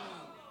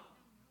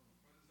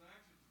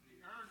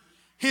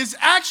 His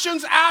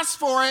actions asked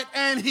for it,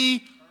 and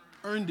he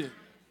earned it.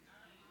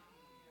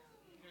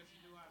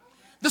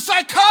 The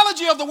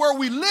psychology of the world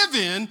we live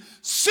in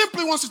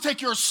simply wants to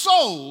take your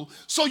soul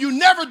so you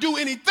never do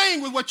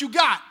anything with what you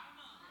got.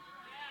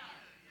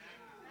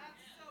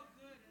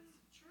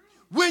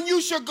 When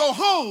you should go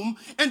home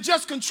and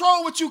just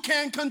control what you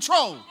can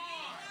control.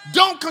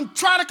 Don't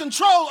try to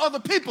control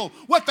other people,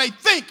 what they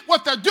think,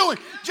 what they're doing.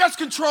 Just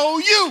control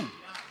you.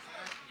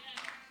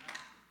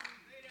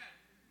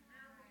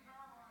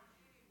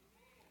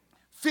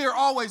 Fear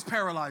always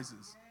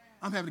paralyzes.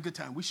 I'm having a good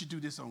time. We should do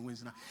this on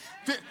Wednesday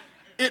night.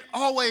 It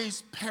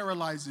always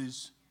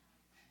paralyzes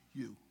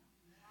you.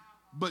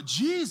 But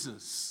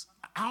Jesus,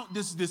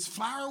 this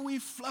flowery,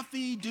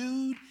 fluffy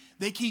dude,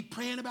 they keep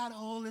praying about,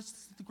 oh,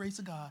 it's the grace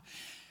of God.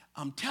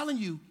 I'm telling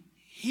you,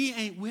 he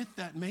ain't with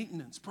that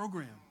maintenance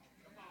program.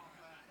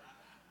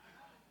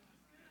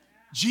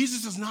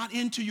 Jesus is not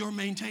into your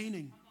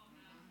maintaining.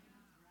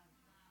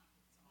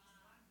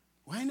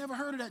 Well, I ain't never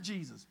heard of that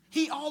Jesus.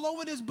 He all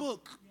over this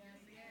book.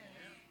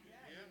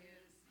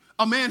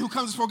 A man who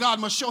comes before God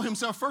must show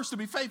himself first to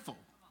be faithful.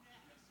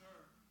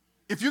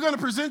 If you're going to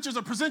present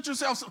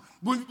yourself,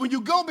 when you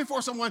go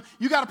before someone,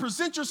 you got to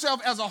present yourself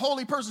as a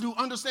holy person who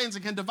understands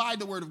and can divide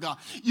the word of God.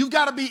 You've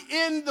got to be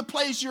in the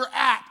place you're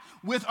at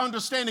with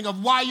understanding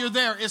of why you're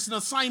there. It's an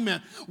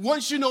assignment.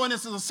 Once you know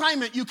it's an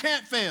assignment, you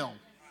can't fail.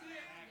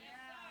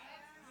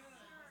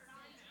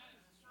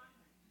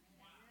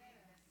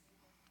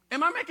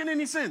 Am I making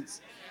any sense?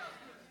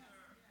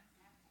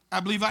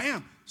 I believe I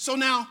am. So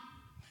now,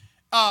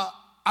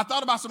 I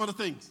thought about some other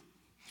things.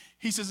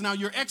 He says, now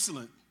you're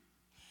excellent.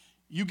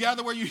 You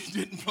gather where you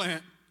didn't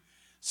plant.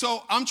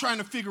 So I'm trying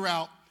to figure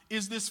out,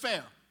 is this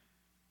fair?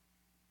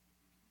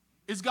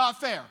 Is God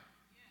fair?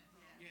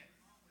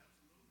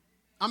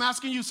 I'm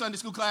asking you, Sunday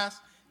school class.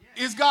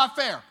 Is God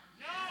fair?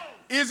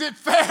 Is it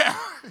fair?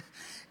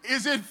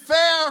 Is it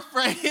fair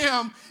for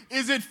him?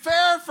 Is it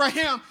fair for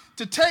him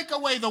to take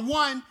away the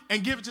 1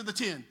 and give it to the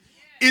 10?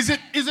 Is it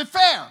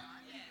fair?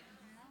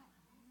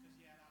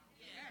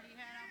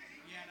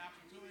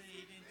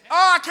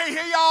 Oh, I can't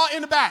hear y'all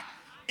in the back.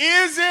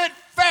 Is it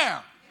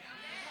fair?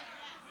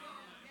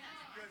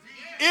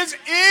 Is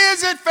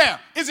it fair?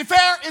 Is it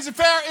fair? Is it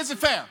fair? Is it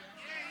fair?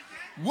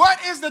 What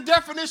is the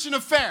definition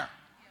of fair?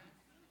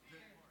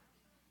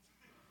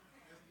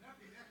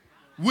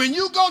 When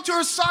you go to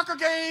a soccer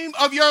game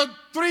of your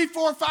 3,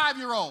 4,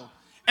 5-year-old,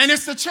 and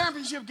it's the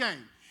championship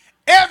game,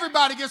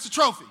 everybody gets a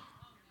trophy.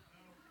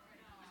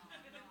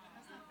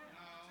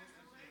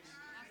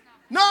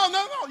 No.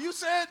 You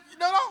said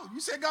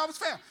God was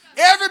fair.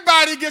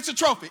 Everybody gets a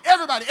trophy.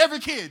 Everybody, every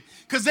kid.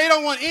 Because they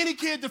don't want any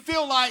kid to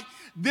feel like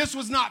this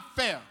was not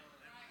fair.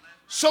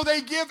 So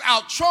they give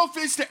out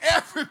trophies to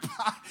everybody.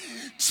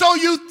 So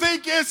you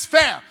think it's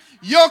fair.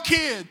 Your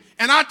kid,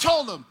 and I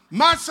told him,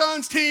 my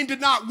son's team did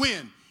not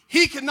win.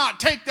 He cannot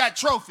take that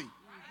trophy.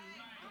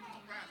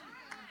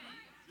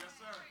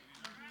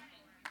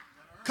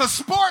 Because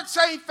sports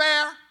ain't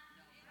fair.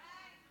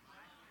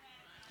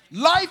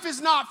 Life is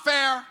not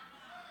fair.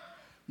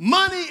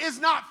 Money is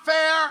not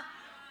fair.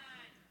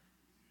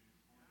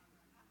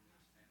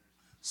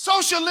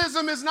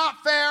 Socialism is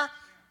not fair.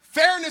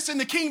 Fairness in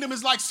the kingdom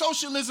is like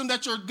socialism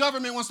that your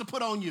government wants to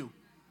put on you.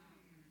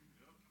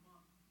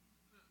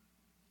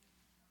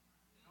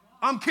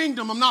 I'm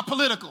kingdom, I'm not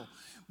political.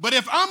 But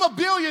if I'm a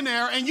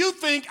billionaire and you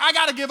think I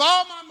got to give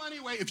all my money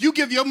away, if you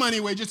give your money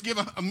away, just give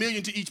 $1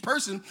 million to each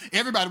person,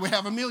 everybody will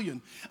have $1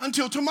 million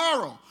until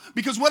tomorrow.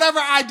 Because whatever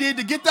I did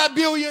to get that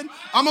billion,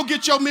 I'm going to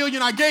get your $1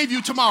 million I gave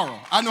you tomorrow.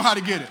 I know how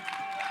to get it.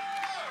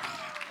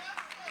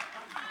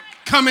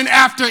 Coming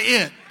after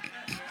it.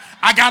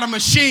 I got a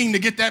machine to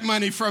get that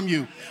money from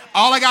you.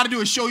 All I got to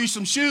do is show you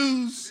some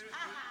shoes,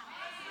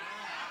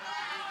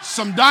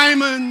 some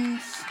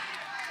diamonds,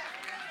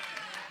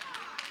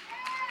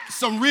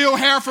 some real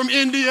hair from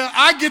India.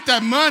 I get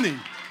that money.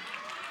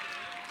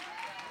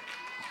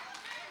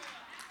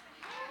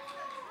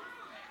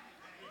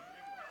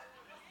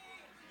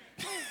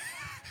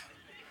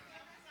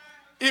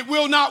 It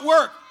will not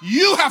work.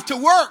 You have to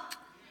work.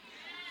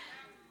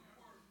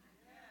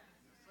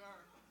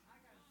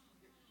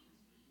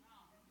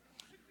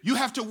 You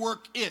have to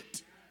work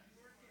it.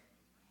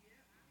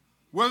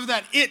 Whether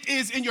that it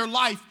is in your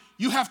life,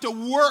 you have to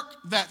work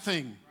that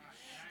thing.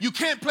 You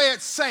can't play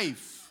it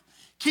safe.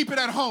 Keep it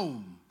at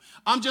home.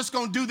 I'm just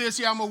going to do this.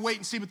 Yeah, I'm going to wait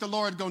and see what the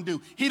Lord's going to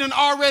do. He done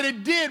already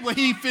did what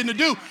he finna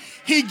do.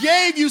 He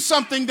gave you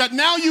something that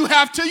now you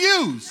have to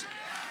use.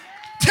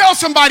 Tell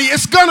somebody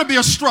it's going to be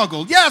a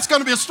struggle. Yeah, it's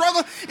going to be a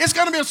struggle. It's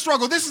going to be a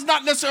struggle. This is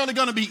not necessarily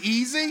going to be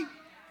easy,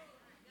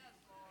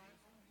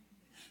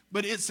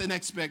 but it's an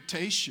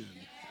expectation.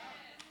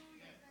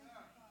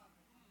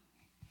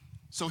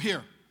 So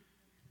here,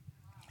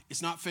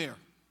 it's not fair.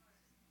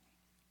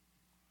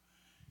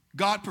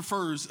 God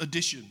prefers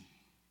addition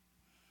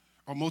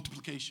or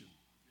multiplication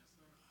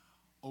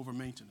over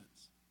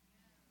maintenance.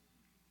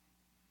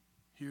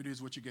 Here it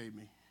is what you gave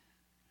me.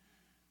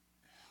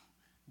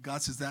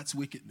 God says that's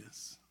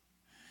wickedness.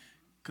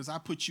 Because I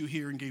put you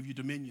here and gave you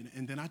dominion.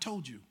 And then I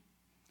told you,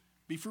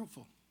 be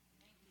fruitful.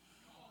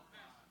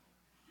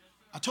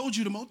 I told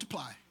you to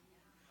multiply.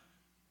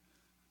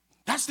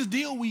 That's the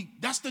deal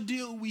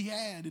we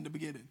had in the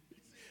beginning.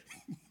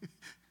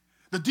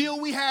 The deal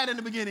we had in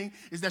the beginning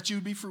is that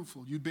you'd be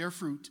fruitful. You'd bear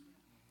fruit.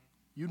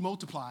 You'd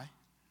multiply.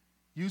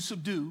 You'd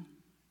subdue.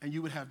 And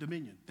you would have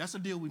dominion. That's the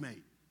deal we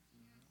made.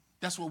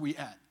 That's where we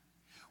at.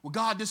 Well,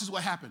 God, this is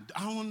what happened.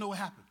 I don't want to know what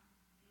happened.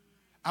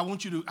 I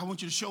want you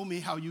to show me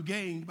how you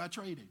gained by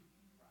trading.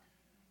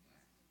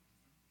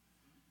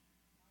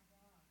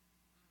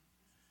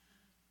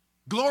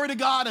 Glory to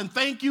God and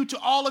thank you to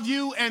all of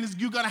you. And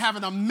you're going to have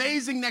an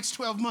amazing next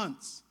 12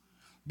 months.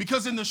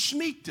 Because in the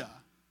Shemitah,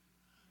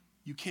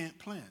 you can't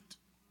plant.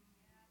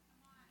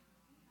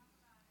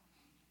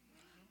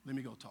 Let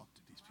me go talk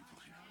to these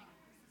people here.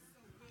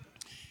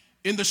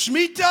 In the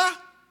Shemitah,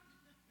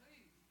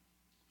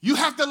 you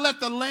have to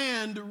let the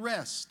land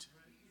rest.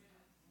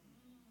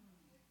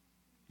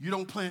 You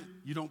don't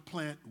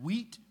plant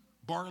wheat,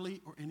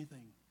 barley, or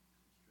anything.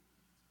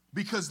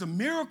 Because the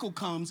miracle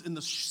comes in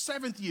the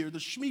 7th year, the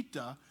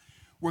Shemitah,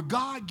 where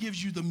God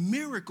gives you the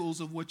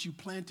miracles of what you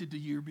planted the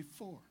year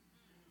before.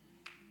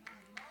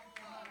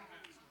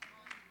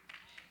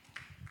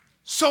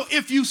 So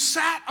if you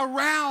sat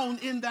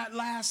around in that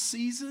last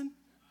season,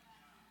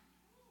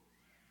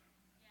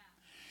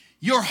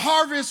 your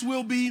harvest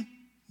will be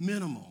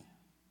minimal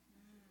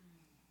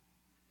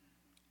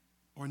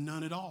or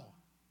none at all.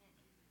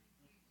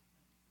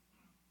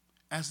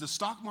 As the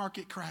stock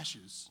market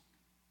crashes,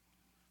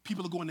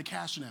 people are going to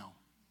cash now.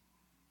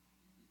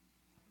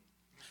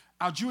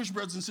 Our Jewish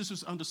brothers and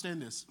sisters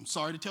understand this. I'm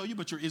sorry to tell you,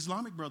 but your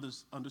Islamic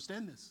brothers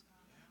understand this.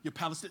 Your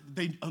Palestinians,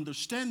 they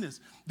understand this.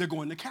 They're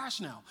going to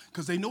cash now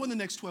because they know in the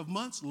next 12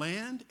 months,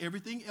 land,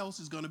 everything else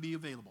is going to be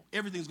available.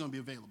 Everything's going to be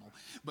available,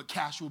 but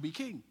cash will be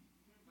king.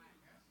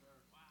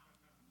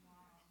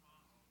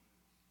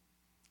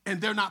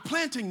 And they're not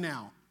planting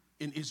now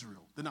in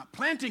Israel. They're not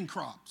planting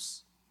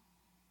crops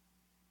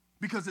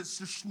because it's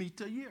the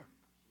Shemitah year.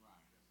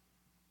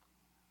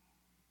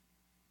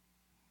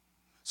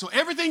 So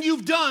everything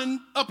you've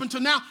done up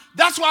until now,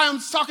 that's why I'm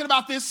talking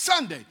about this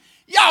Sunday.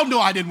 Y'all know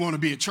I didn't want to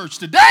be at church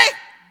today.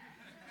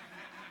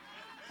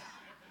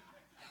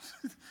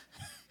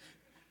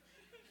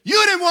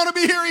 You didn't want to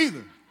be here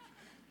either.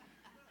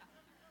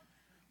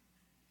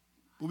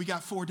 But we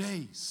got 4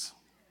 days.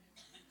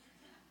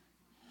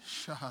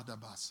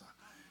 Shahadabasa.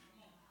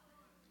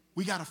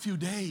 We got a few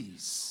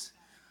days.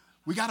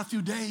 We got a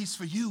few days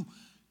for you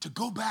to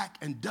go back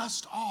and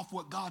dust off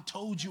what God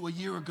told you a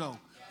year ago.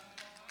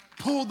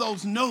 Pull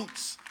those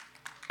notes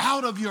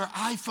out of your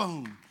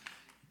iPhone.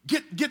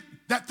 Get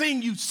that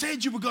thing you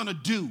said you were going to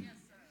do.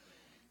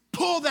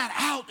 Pull that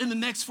out in the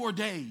next 4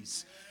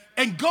 days.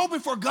 And go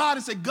before God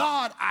and say,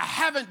 God, I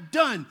haven't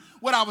done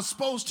what I was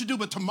supposed to do,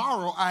 but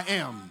tomorrow I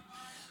am.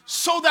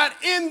 So that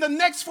in the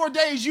next 4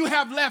 days you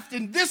have left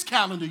in this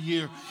calendar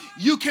year,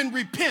 you can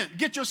repent,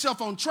 get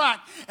yourself on track,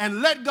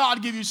 and let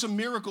God give you some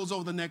miracles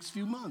over the next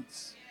few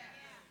months.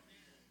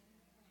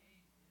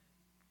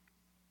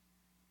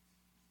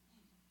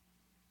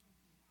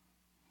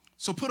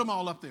 So put them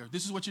all up there.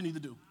 This is what you need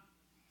to do.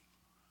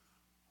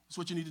 This is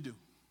what you need to do.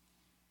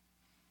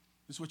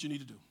 This is what you need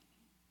to do.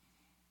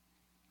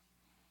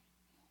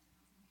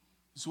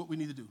 This is what we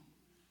need to do.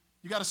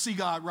 You got to see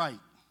God right.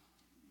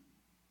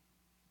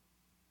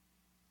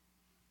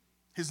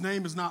 His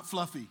name is not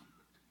fluffy.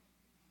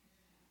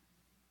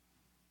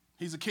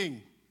 He's a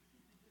king.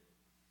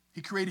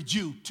 He created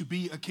you to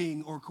be a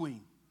king or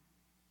queen.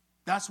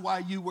 That's why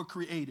you were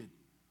created.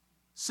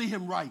 See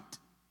him right.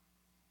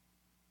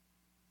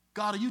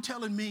 God, are you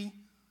telling me,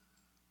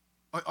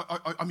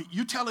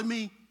 you telling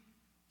me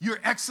you're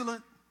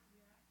excellent?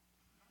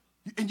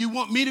 And you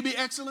want me to be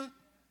excellent?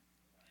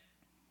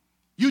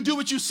 You do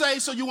what you say,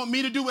 so you want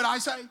me to do what I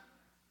say?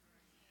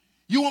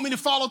 You want me to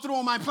follow through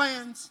on my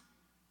plans?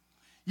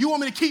 You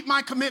want me to keep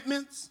my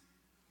commitments?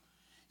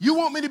 You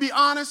want me to be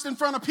honest in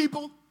front of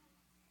people?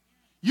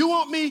 You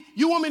want me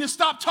to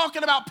stop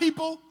talking about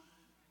people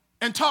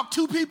and talk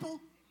to people?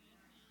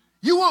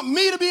 You want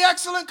me to be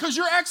excellent because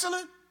you're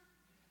excellent?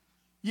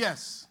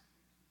 Yes.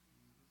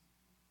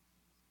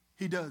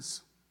 He does.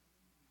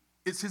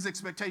 It's his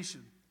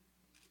expectation.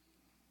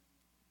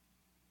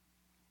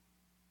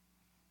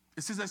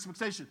 It's his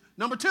expectation.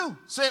 Number 2,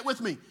 say it with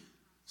me.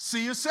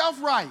 See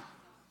yourself right.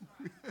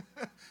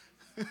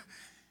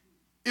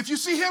 If you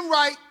see him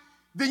right,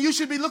 then you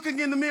should be looking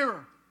in the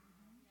mirror.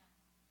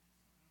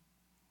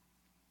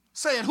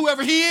 Say it.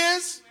 Whoever he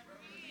is.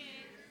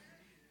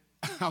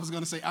 I was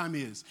going to say I'm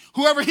his.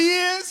 Whoever he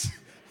is,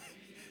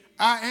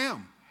 I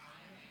am.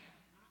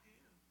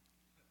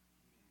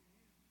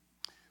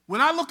 When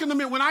I look in the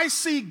mirror, when I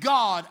see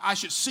God, I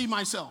should see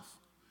myself.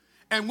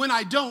 And when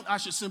I don't, I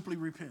should simply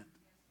repent.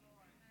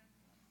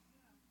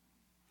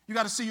 You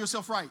got to see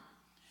yourself right.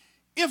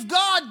 If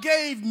God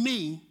gave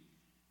me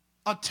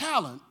a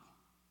talent,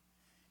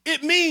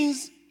 it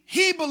means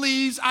he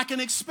believes I can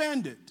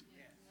expand it.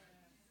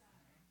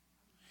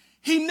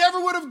 He never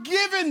would have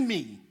given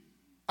me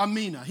a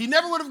mina. He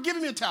never would have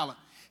given me a talent.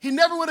 He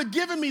never would have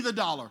given me the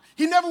dollar.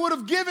 He never would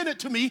have given it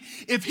to me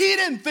if he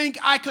didn't think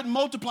I could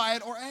multiply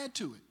it or add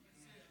to it.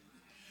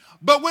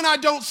 But when I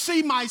don't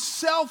see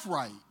myself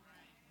right,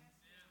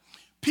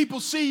 people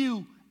see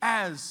you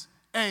as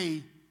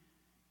a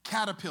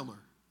caterpillar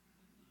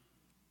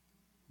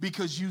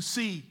because you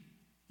see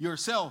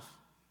yourself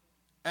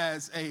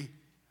as a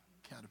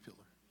caterpillar.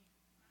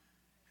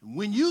 And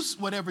when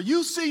whatever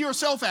you see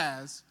yourself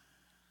as,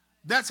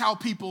 that's how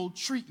people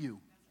treat you.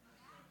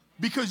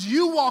 Because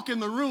you walk in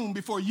the room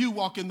before you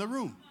walk in the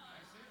room.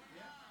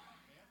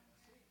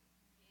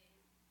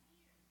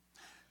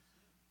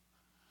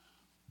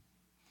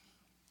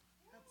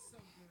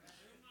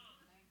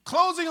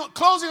 Closing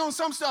on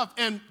some stuff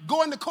and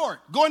going to court.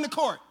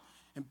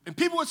 And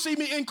people would see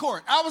me in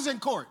court. I was in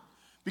court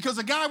because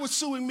a guy was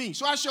suing me.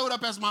 So I showed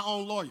up as my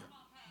own lawyer.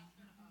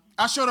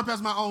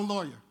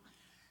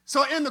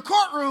 So in the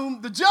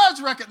courtroom, the judge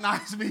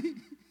recognized me.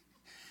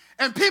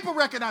 And people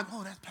recognize,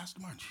 oh, that's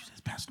Pastor Martin.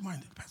 That's Pastor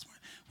Martin.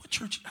 What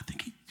church? I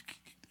think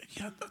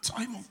I saw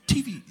him on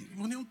TV.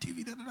 When he on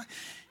TV the other night,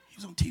 he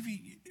was on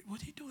TV.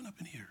 What's he doing up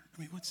in here? I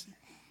mean, why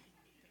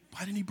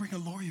didn't he bring a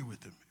lawyer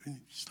with him? And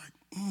it's like,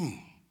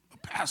 a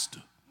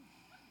pastor.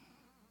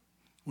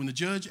 When the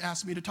judge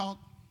asked me to talk,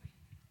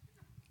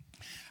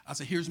 I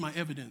said, here's my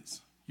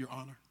evidence, Your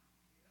Honor.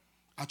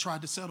 I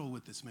tried to settle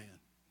with this man.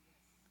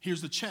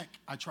 Here's the check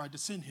I tried to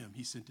send him.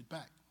 He sent it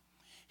back.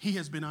 He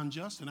has been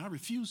unjust, and I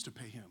refuse to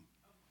pay him.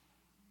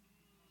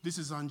 This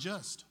is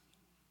unjust.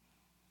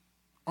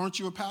 Aren't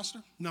you a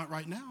pastor? Not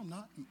right now, I'm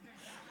not.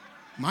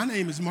 My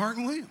name is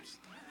Martin Williams.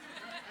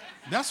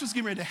 That's what's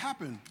getting ready to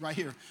happen right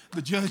here.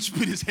 The judge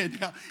put his head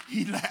down.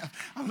 He laughed.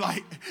 I'm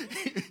like,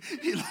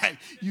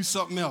 you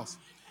something else.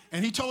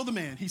 And he told the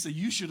man, he said,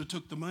 you should have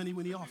took the money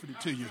when he offered it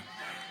to you.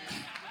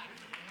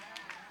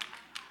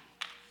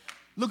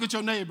 Look at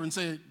your neighbor and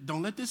say,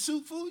 don't let this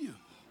suit fool you.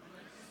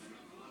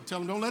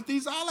 Tell him, don't let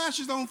these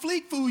eyelashes on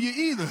fleek fool you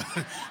either.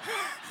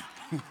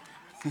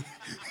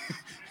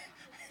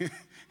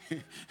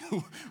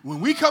 When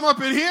we come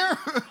up in here,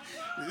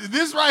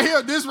 this right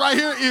here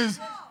is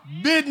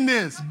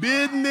business.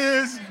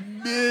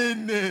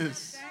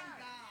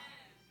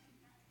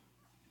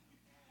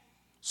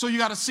 So you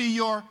got to see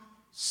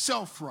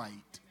yourself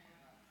right.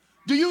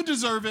 Do you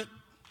deserve it?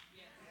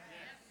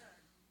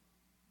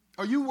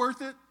 Are you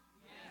worth it?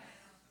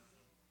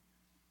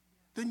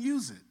 Then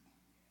use it.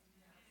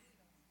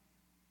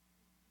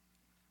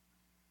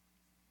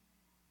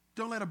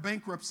 Don't let a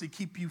bankruptcy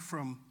keep you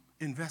from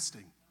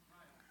investing.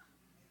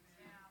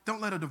 Don't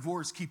let a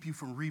divorce keep you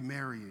from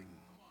remarrying.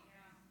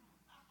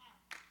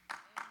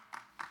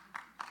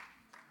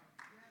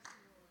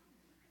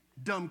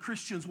 Dumb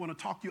Christians want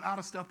to talk you out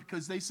of stuff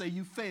because they say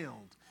you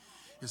failed.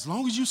 As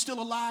long as you're still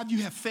alive, you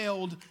have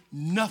failed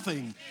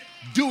nothing.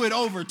 Do it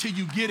over till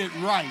you get it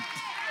right.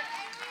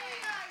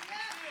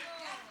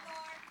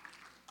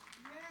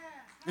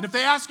 And if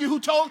they ask you who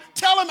told,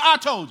 tell them I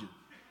told you.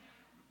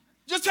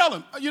 Just tell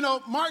them,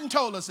 Martin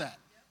told us that.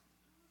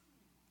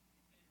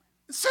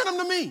 Send them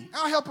to me.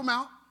 I'll help them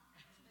out.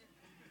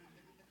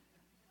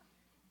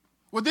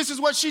 Well, this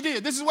is what she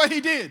did. This is what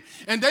he did.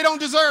 And they don't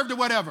deserve to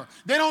whatever.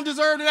 They don't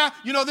deserve to that.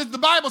 You know, the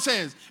Bible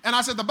says. And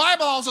I said, the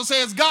Bible also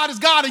says God is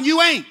God and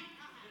you ain't.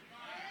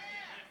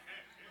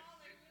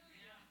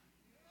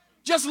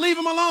 Just leave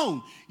them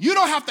alone. You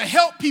don't have to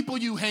help people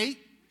you hate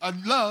or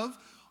love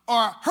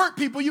or hurt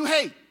people you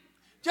hate.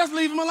 Just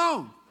leave them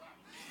alone.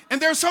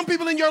 And there are some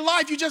people in your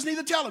life you just need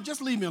to tell them,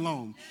 just leave me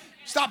alone.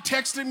 Stop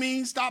texting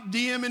me. Stop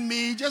DMing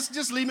me.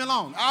 Just leave me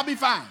alone. I'll be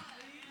fine.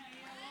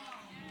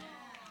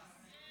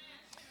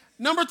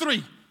 Number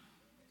 3.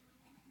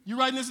 You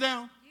writing this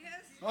down? Yes.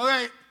 All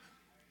right.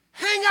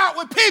 Hang out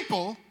with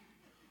people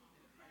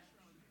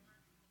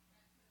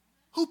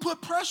who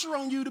put pressure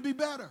on you to be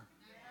better.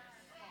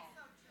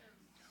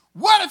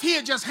 What if he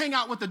had just hang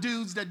out with the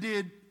dudes that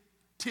did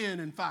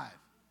 10 and 5?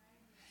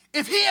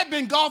 If he had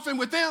been golfing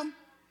with them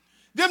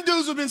dudes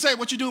would have been saying,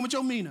 what you doing with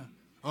your Mina?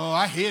 Oh,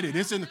 I hid it.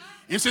 It's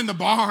in the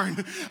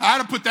barn. I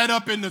had to put that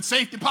up in the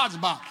safe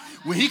deposit box.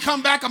 When he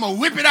come back, I'm going to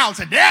whip it out.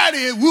 Say, there it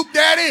is. Whoop,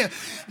 there it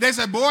is. They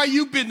said, boy,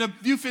 you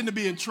finna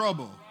be in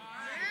trouble.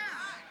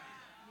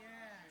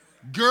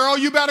 Girl,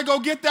 you better go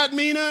get that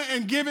Mina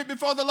and give it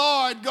before the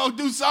Lord. Go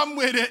do something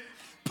with it.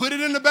 Put it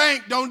in the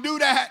bank. Don't do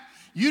that.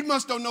 You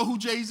must don't know who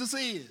Jesus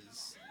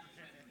is.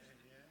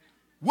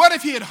 What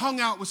if he had hung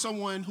out with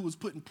someone who was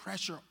putting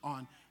pressure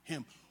on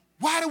him?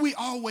 Why do we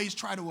always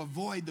try to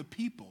avoid the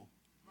people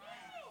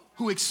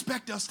who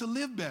expect us to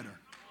live better?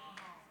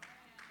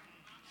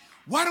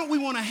 Why don't we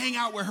want to hang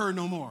out with her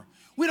no more?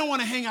 We don't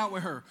want to hang out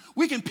with her.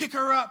 We can pick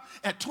her up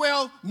at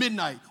 12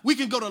 midnight. We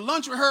can go to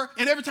lunch with her,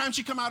 and every time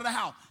she come out of the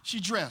house, she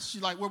dressed.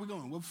 She's like, where we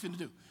going? What we finna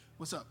do?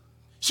 What's up?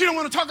 She don't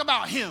want to talk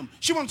about him.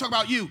 She want to talk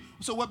about you.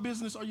 So what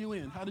business are you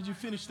in? How did you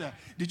finish that?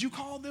 Did you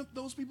call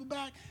those people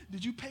back?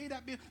 Did you pay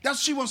that bill? That's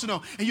what she wants to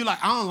know. And you're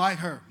like, I don't like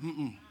her.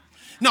 Mm-mm.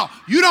 No,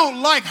 you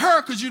don't like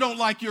her because you don't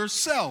like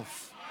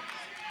yourself.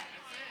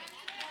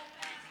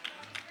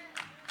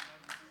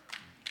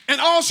 And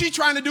all she's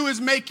trying to do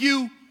is make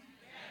you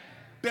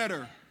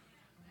better.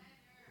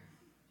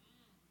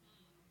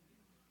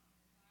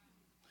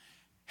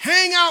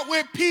 Hang out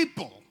with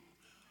people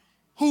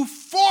who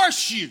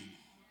force you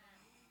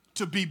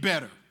to be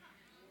better.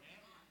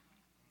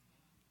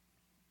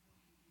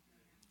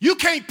 You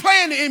can't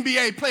play in the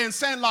NBA playing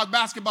sandlot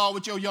basketball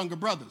with your younger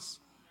brothers.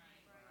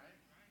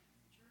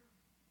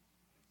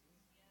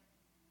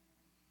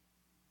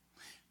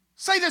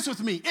 Say this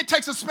with me. It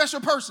takes a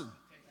special person.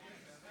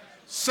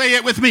 Say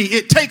it with me.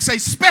 It takes a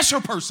special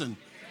person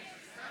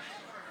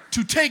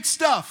to take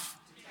stuff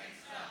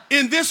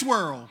in this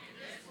world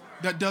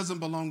that doesn't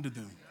belong to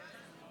them.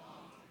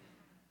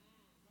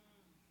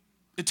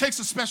 It takes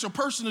a special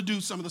person to do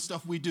some of the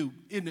stuff we do,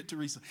 isn't it,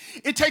 Teresa?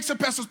 It takes a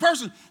special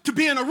person to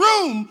be in a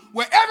room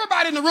where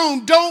everybody in the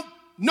room don't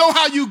know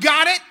how you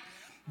got it.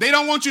 They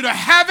don't want you to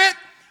have it.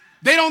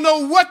 They don't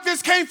know what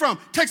this came from.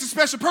 It takes a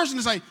special person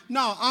to say,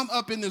 no, I'm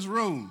up in this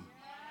room.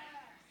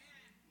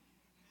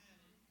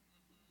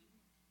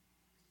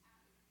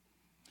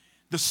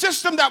 The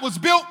system that was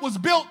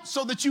built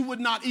so that you would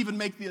not even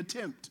make the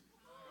attempt.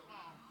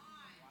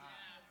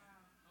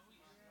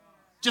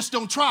 Just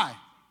don't try.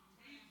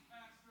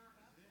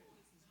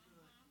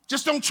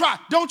 Just don't try.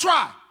 Don't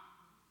try.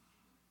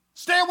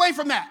 Stay away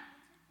from that.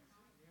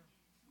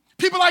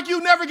 People like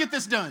you never get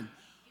this done.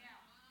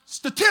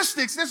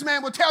 Statistics, this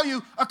man will tell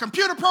you, a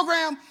computer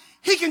program,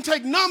 he can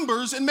take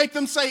numbers and make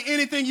them say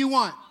anything you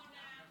want.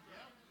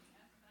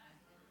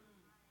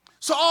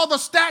 So all the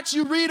stats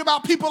you read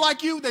about people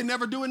like you, they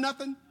never doing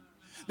nothing.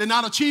 They're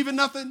not achieving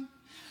nothing.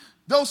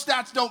 Those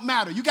stats don't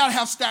matter. You got to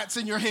have stats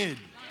in your head.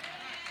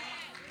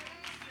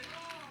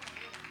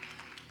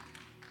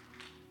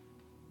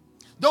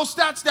 Those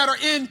stats that are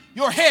in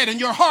your head and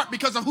your heart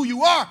because of who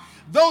you are,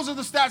 those are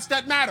the stats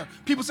that matter.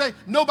 People say,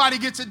 nobody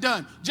gets it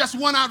done. Just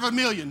 1 out of a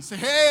million. Say,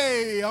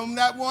 hey, I'm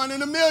that 1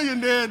 in a million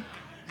then.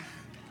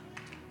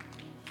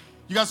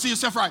 You got to see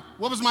yourself right.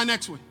 What was my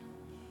next one?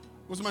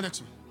 What's my next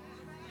one?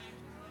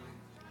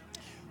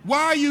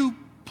 Why are you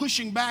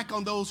pushing back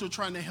on those who are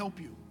trying to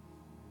help you?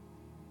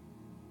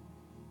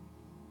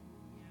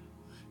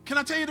 Can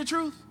I tell you the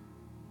truth?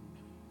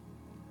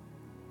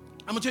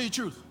 I'm going to tell you the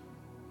truth.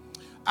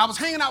 I was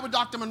hanging out with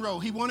Dr. Monroe.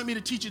 He wanted me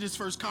to teach at his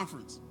first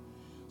conference.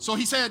 So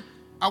he said,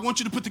 I want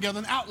you to put together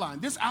an outline.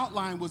 This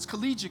outline was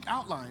collegiate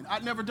outline.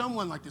 I'd never done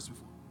one like this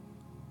before.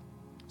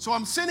 So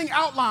I'm sending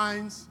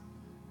outlines,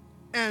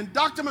 and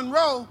Dr.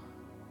 Monroe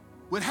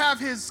would have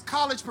his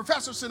college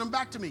professor send them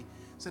back to me.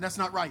 Say, that's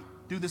not right.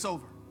 Do this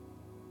over.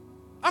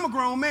 I'm a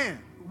grown man,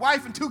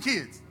 wife and 2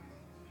 kids.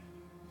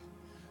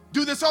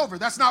 Do this over.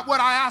 That's not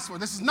what I asked for.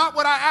 This is not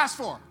what I asked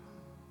for.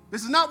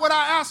 This is not what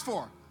I asked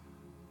for.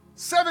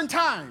 7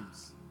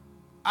 times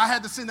I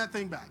had to send that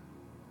thing back.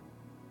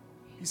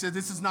 He said,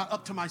 this is not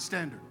up to my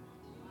standard.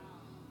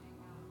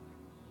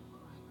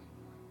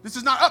 This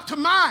is not up to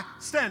my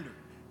standard.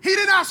 He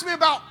didn't ask me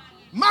about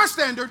my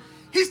standard.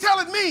 He's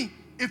telling me,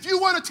 if you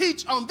want to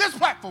teach on this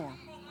platform.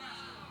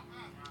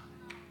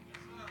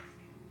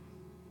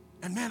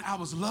 And man, I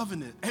was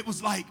loving it. It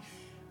was like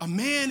a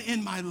man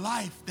in my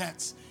life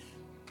that's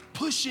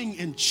pushing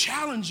and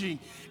challenging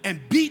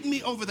and beating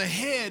me over the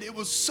head. It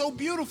was so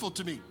beautiful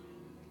to me.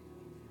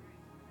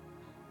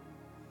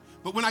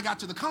 But when I got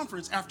to the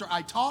conference after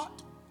I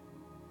taught,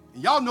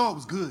 and y'all know it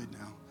was good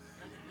now.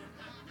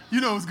 You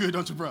know it was good,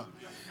 don't you, bro?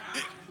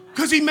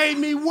 Because he made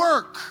me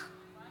work.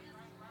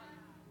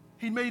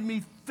 He made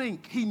me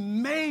think. He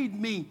made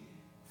me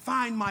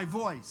find my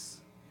voice.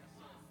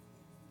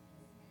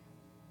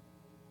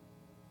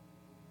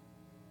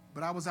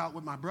 But I was out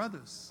with my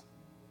brothers,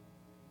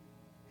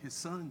 his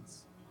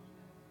sons.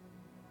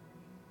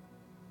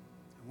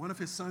 And one of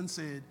his sons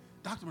said,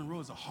 Dr. Monroe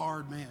is a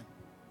hard man.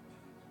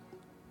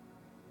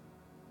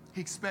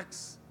 He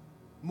expects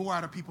more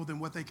out of people than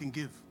what they can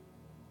give.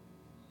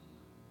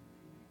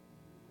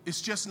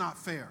 It's just not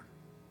fair.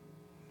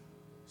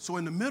 So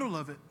in the middle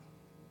of it,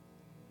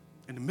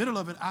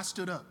 I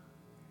stood up.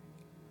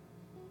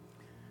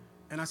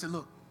 And I said,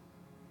 look,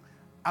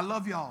 I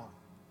love y'all.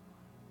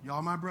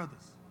 Y'all my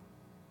brothers.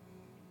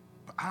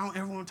 But I don't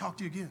ever want to talk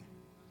to you again.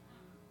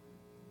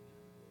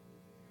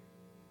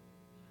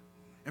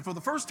 And for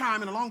the first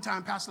time in a long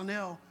time, Pastor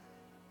Linnell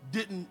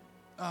didn't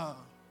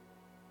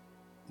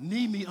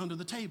knee me under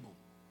the table.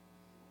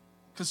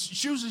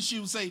 Because usually she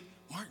would say,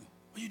 Martin,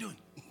 what are you doing?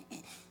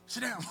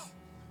 Sit down.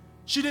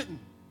 She didn't.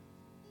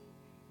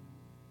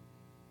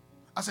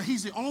 I said,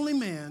 he's the only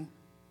man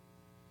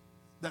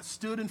that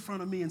stood in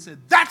front of me and said,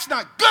 that's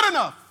not good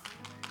enough.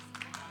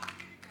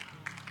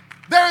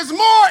 There is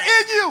more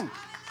in you.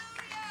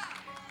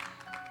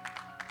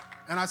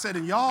 And I said,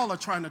 and y'all are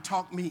trying to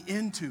talk me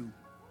into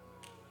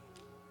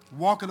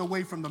walking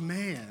away from the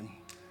man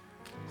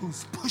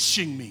who's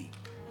pushing me,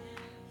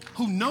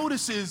 who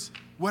notices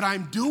what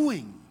I'm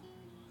doing,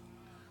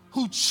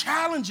 who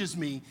challenges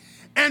me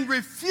and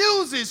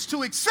refuses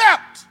to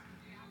accept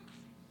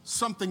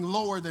something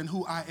lower than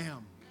who I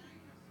am.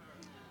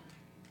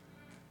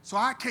 So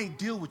I can't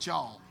deal with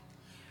y'all.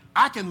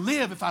 I can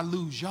live if I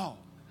lose y'all.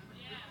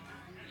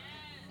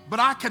 But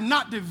I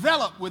cannot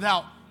develop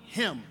without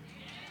him.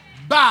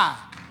 Bye.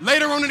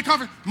 Later on in the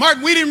conference,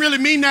 Martin, we didn't really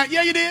mean that.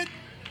 Yeah, you did.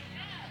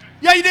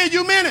 Yeah, you did.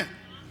 You meant it.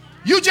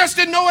 You just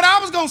didn't know what I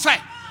was going to say.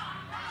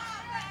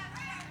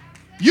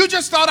 You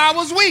just thought I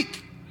was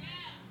weak.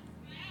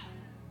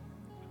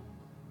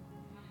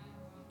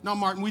 No,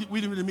 Martin, we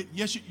didn't really mean it.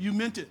 Yes, you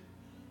meant it.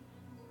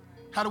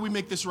 How do we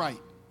make this right?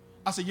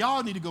 I said,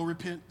 y'all need to go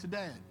repent to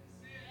Dad.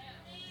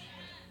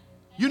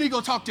 You need to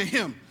go talk to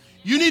him.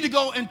 You need to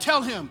go and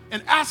tell him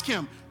and ask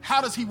him, how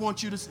does he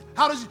want you to see?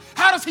 How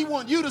does he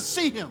want you to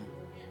see him?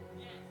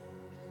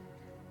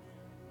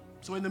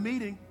 So in the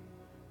meeting,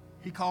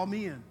 he called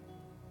me in.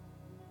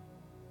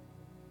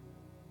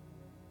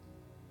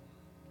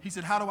 He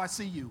said, how do I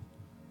see you?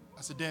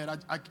 I said,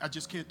 Dad, I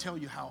just can't tell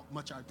you how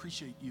much I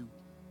appreciate you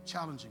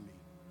challenging me.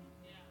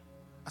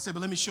 I said,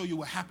 but let me show you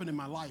what happened in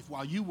my life.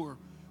 While you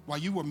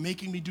were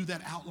making me do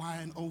that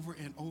outline over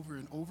and over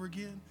and over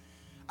again,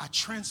 I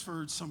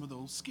transferred some of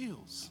those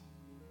skills.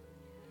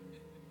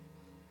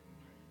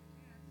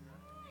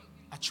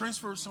 I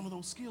transferred some of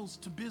those skills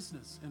to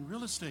business and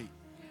real estate.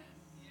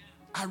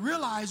 I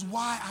realized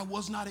why I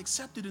was not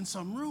accepted in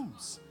some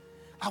rooms.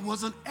 I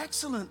wasn't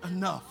excellent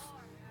enough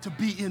to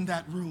be in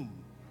that room.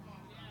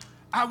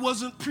 I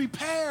wasn't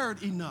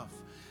prepared enough.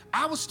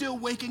 I was still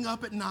waking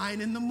up at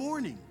 9 in the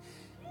morning.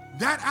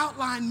 That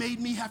outline made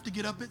me have to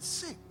get up at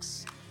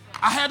 6.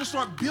 I had to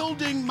start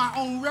building my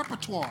own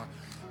repertoire.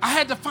 I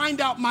had to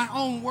find out my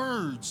own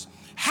words.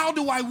 How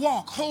do I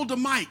walk, hold a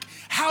mic?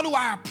 How do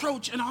I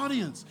approach an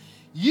audience?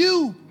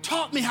 You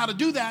taught me how to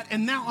do that,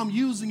 and now I'm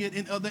using it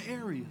in other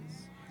areas.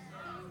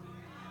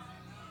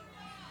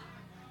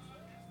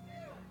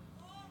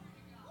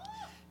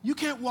 You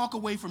can't walk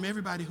away from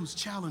everybody who's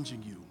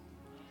challenging you.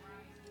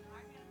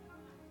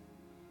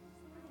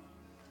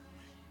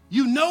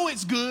 You know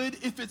it's good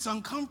if it's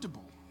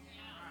uncomfortable.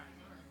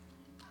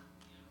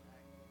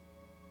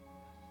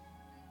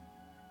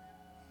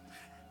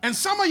 And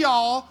some of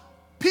y'all,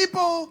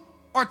 people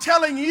are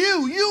telling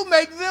you, you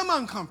make them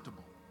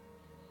uncomfortable.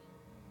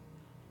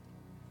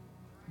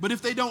 But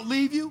if they don't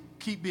leave you,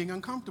 keep being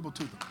uncomfortable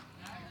to them.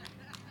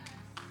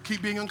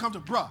 Keep being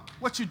uncomfortable. Bruh,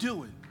 what you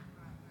doing?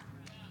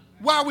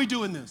 Why are we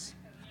doing this?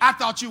 I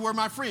thought you were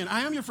my friend.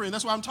 I am your friend.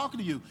 That's why I'm talking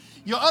to you.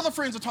 Your other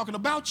friends are talking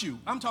about you.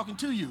 I'm talking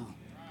to you.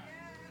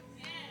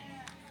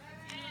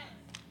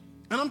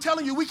 And I'm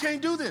telling you, we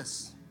can't do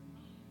this.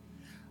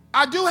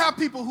 I do have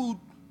people who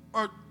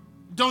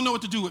don't know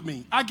what to do with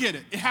me. I get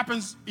it. It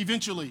happens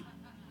eventually.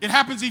 It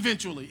happens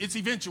eventually. It's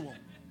eventual.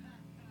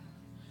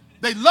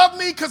 They love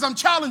me because I'm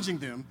challenging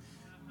them.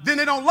 Then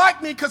they don't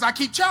like me because I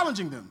keep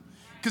challenging them.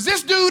 Because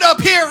this dude up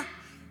here,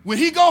 when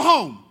he go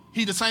home,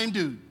 he the same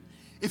dude.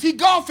 If he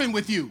golfing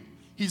with you,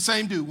 he's the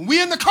same dude. When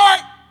we in the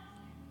cart,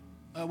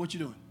 what you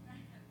doing?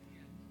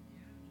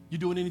 You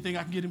doing anything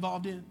I can get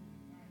involved in?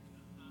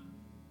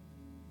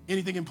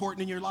 Anything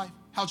important in your life?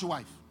 How's your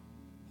wife?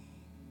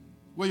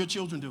 What are your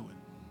children doing?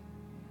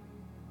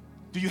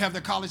 Do you have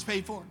their college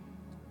paid for?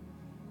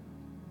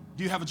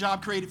 Do you have a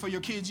job created for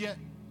your kids yet?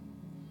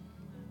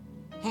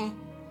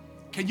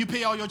 Can you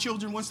pay all your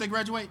children once they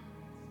graduate?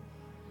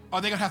 Or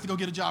are they going to have to go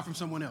get a job from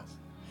someone else?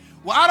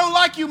 Well, I don't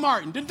like you,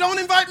 Martin. Then don't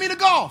invite me to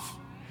golf.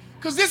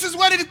 Because this is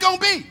what it's going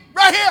to be,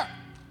 right here.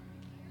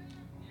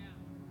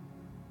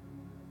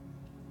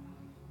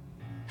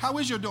 How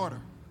is your daughter?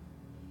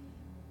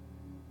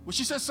 Well,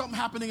 she says something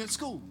happening at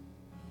school.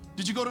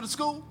 Did you go to the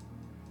school?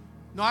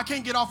 No, I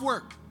can't get off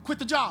work. Quit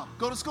the job.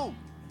 Go to school.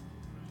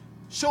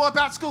 Show up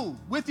at school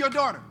with your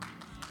daughter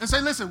and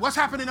say, listen, what's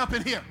happening up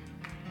in here?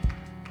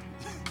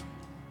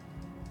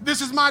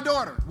 This is my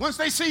daughter. Once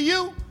they see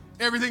you,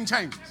 everything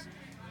changes.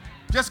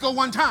 Just go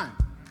one time.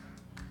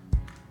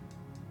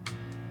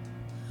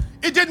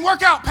 It didn't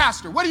work out,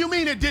 Pastor. What do you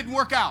mean it didn't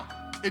work out?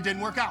 It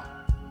didn't work out.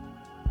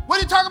 What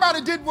are you talking about?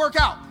 It didn't work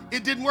out.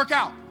 It didn't work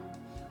out.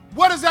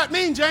 What does that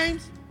mean,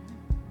 James?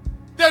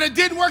 That it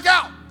didn't work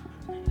out.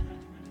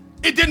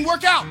 It didn't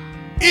work out.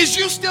 Is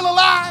you still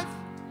alive?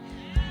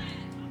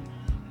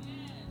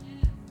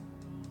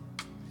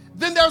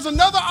 Then there's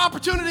another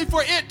opportunity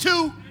for it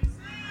to.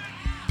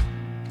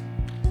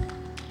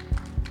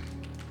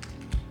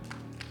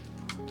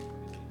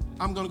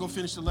 I'm going to go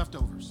finish the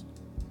leftovers.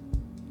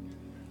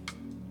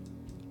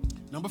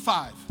 Number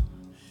 5,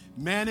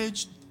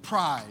 managed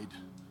pride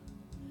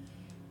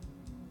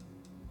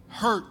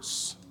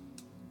hurts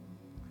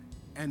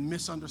and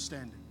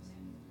misunderstandings.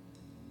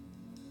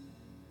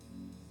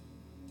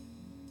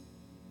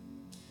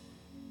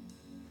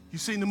 You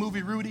seen the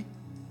movie Rudy?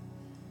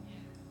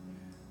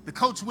 The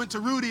coach went to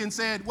Rudy and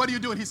said, what are you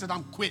doing? He said,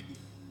 I'm quitting.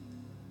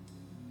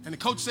 And the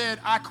coach said,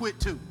 I quit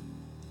too.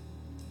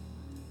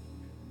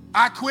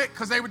 I quit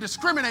because they were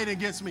discriminating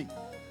against me.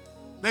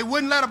 They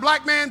wouldn't let a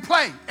black man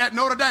play at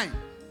Notre Dame.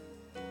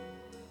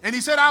 And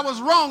he said I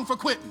was wrong for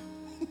quitting.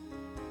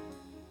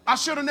 I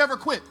should have never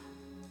quit.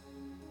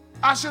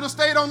 I should have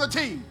stayed on the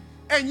team.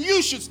 And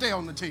you should stay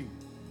on the team.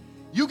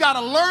 You got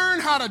to learn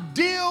how to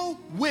deal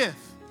with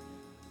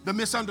the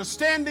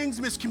misunderstandings,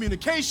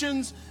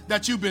 miscommunications,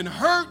 that you've been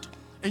hurt,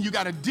 and you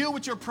got to deal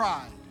with your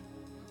pride.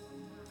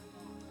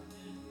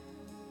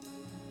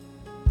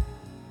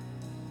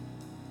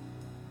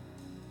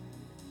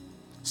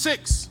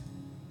 Six,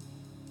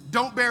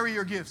 don't bury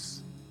your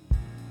gifts.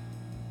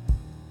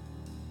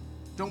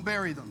 Don't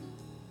bury them.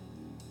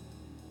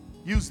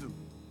 Use them.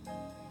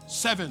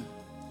 7,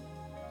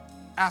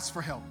 ask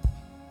for help.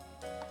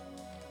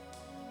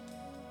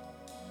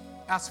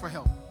 Ask for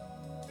help.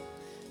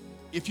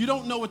 If you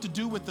don't know what to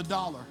do with the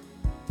dollar,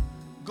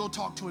 go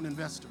talk to an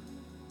investor.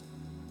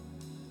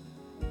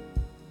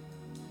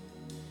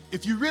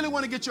 If you really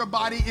want to get your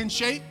body in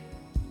shape,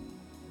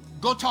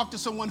 go talk to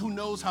someone who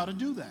knows how to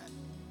do that.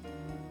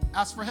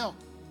 Ask for help.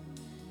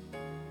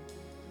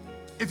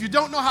 If you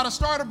don't know how to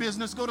start a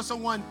business, go to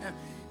someone.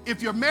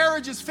 If your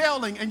marriage is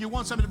failing and you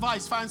want some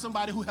advice, find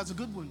somebody who has a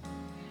good one.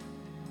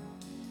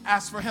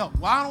 Ask for help.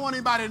 Well, I don't want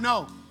anybody to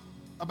know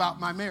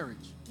about my marriage.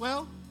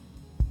 Well,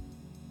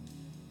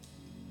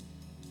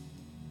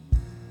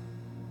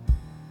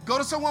 go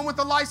to someone with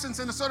a license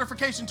and a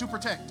certification to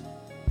protect.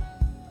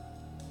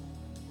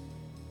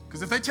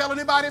 Because if they tell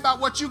anybody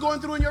about what you're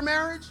going through in your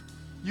marriage,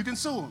 you can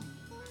sue them.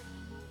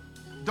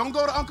 Don't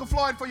go to Uncle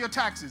Floyd for your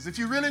taxes. If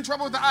you're really in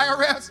trouble with the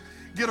IRS,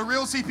 get a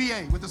real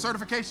CPA with a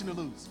certification to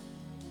lose.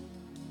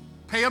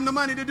 Pay them the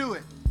money to do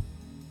it.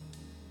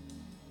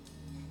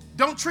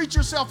 Don't treat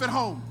yourself at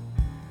home.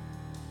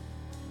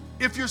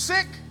 If you're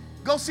sick,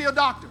 go see a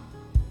doctor.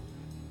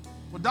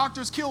 Well,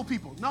 doctors kill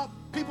people. No,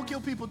 people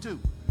kill people too.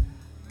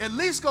 At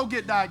least go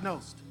get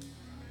diagnosed.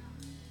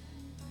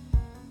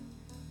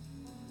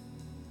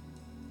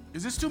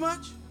 Is this too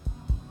much?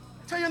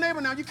 Tell your neighbor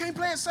now, you can't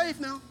play it safe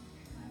now.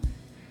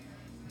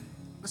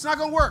 It's not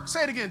going to work.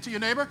 Say it again to your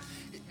neighbor.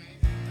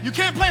 You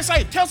can't play it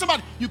safe. Tell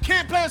somebody, you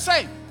can't play it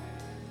safe.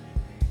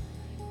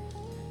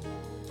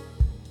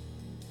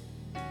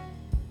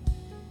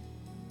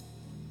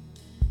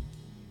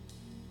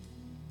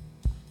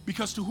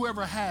 Because to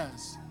whoever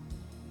has,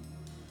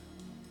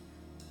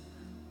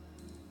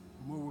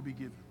 more will be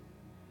given.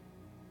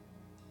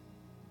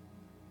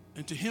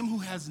 And to him who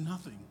has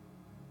nothing,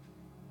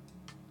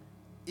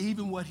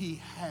 even what he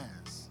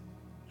has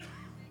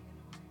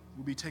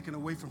will be taken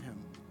away from him.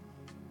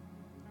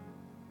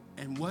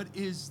 And what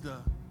is the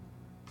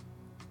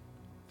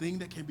thing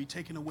that can be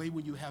taken away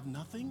when you have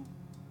nothing?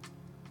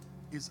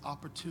 Is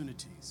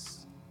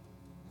opportunities.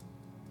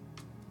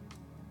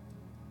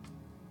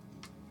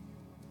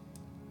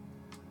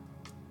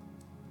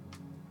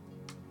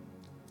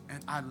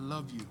 And I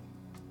love you.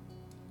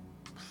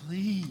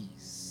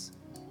 Please,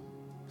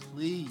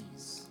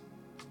 please,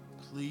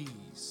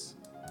 please,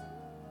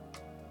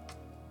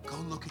 go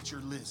look at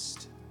your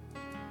list.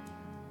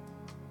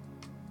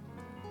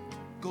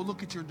 Go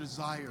look at your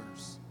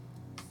desires.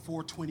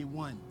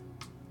 421.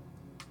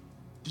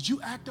 Did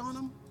you act on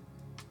them?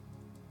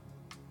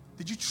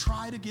 Did you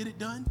try to get it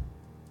done?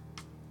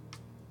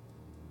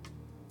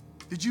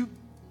 Did you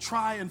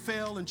try and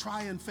fail and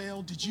try and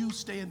fail? Did you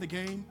stay in the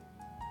game?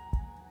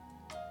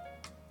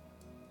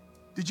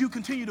 Did you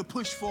continue to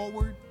push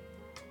forward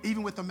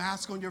even with the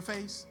mask on your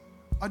face?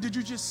 Or did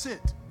you just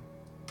sit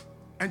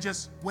and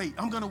just wait?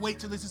 I'm going to wait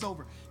till this is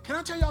over. Can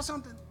I tell y'all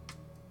something?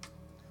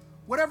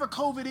 whatever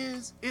COVID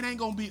is, it ain't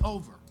going to be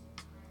over.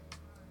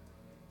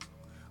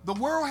 The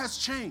world has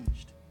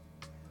changed.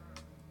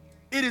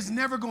 It is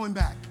never going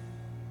back.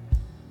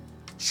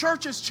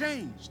 Church has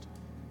changed.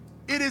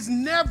 It is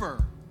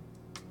never,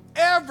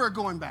 ever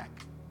going back.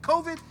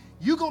 COVID,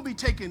 you're going to be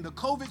taking the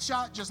COVID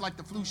shot just like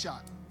the flu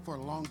shot for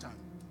a long time.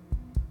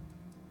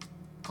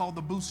 Called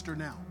the booster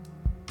now.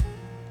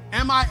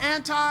 Am I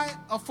anti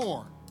or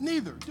for?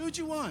 Neither. Do what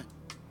you want.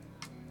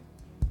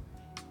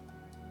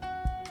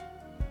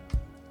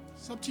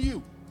 It's up to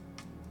you.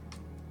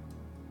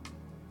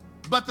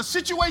 But the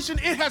situation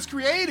it has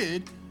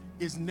created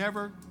is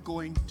never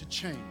going to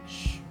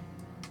change.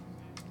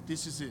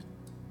 This is it.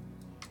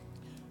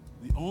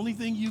 The only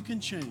thing you can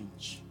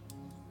change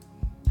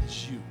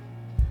is you.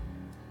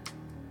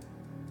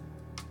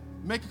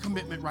 Make a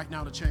commitment right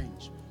now to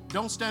change.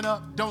 Don't stand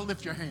up. Don't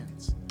lift your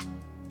hands.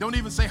 Don't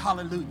even say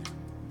hallelujah.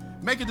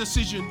 Make a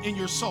decision in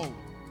your soul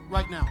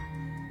right now.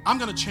 I'm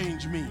going to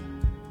change me.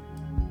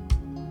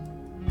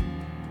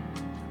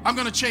 I'm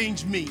going to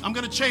change me. I'm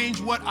going to change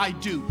what I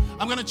do.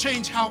 I'm going to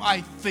change how I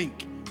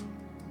think.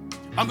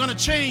 I'm going to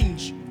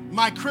change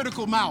my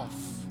critical mouth.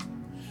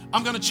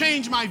 I'm going to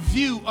change my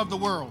view of the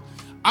world.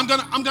 I'm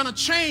going to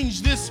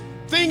change this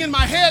thing in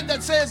my head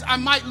that says I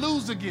might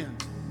lose again.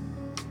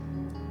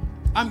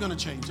 I'm going to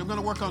change. I'm going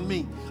to work on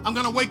me. I'm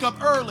going to wake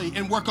up early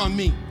and work on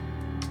me.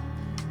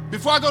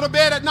 Before I go to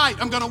bed at night,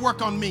 I'm going to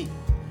work on me.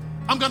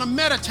 I'm going to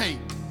meditate.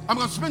 I'm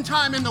going to spend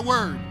time in the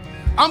Word.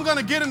 I'm going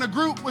to get in a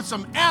group with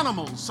some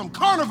animals, some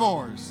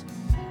carnivores.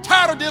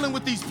 Tired of dealing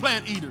with these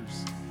plant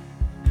eaters.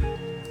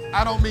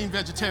 I don't mean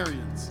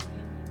vegetarians.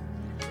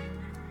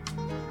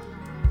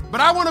 But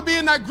I want to be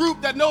in that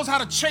group that knows how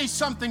to chase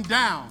something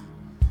down,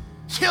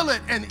 kill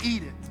it and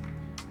eat it.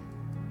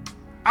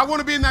 I want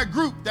to be in that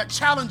group that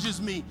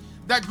challenges me,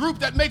 that group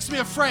that makes me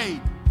afraid,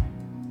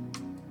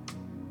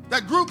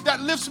 that group that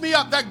lifts me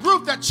up, that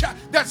group that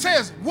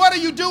says, "What are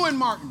you doing,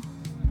 Martin?"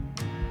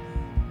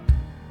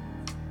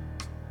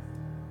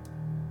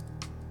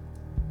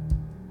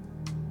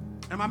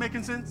 Am I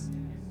making sense?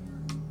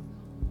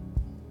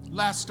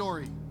 Last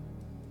story.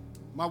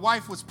 My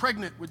wife was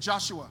pregnant with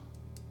Joshua.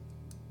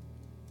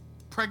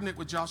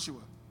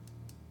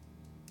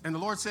 And the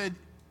Lord said,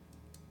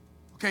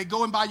 okay,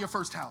 go and buy your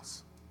first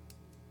house.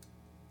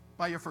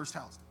 Buy your first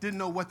house. Didn't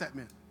know what that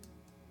meant.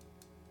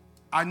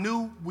 I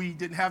knew we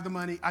didn't have the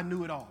money. I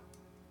knew it all.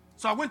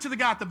 So I went to the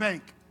guy at the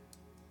bank.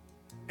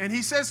 And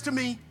he says to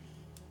me,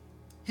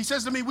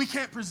 we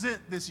can't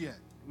present this yet.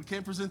 We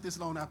can't present this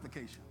loan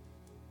application.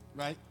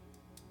 Right?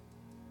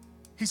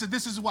 He said,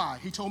 this is why.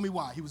 He told me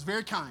why. He was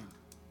very kind.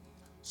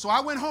 So I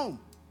went home.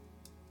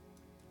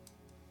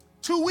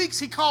 2 weeks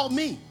he called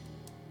me,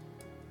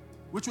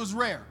 which was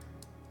rare.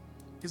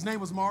 His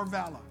name was Marv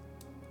Valla.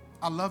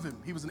 I love him.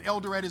 He was an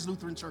elder at his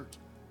Lutheran church,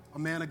 a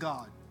man of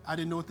God. I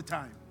didn't know at the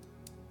time.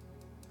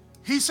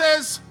 He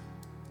says,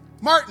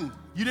 Martin,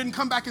 you didn't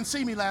come back and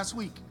see me last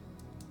week.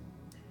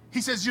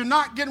 He says, you're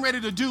not getting ready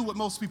to do what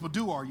most people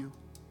do, are you?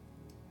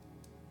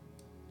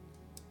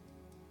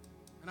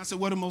 And I said,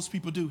 what do most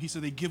people do? He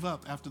said, they give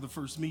up after the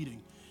first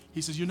meeting. He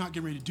says, you're not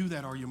getting ready to do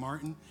that, are you,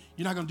 Martin?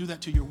 You're not going to do that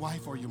to your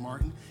wife, are you,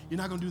 Martin? You're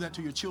not going to do that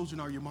to your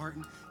children, are you,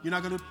 Martin? You're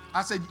not going to.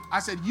 I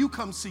said, you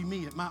come see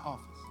me at my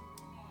office.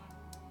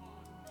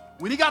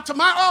 When he got to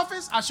my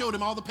office, I showed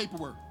him all the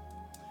paperwork.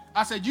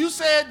 I said, you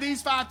said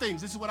these 5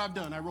 things. This is what I've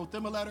done. I wrote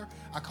them a letter.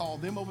 I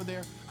called them over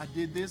there. I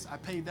did this. I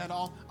paid that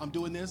off. I'm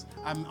doing this.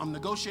 I'm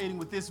negotiating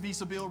with this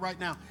Visa bill right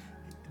now.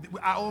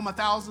 I owe them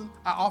 $1,000.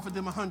 I offered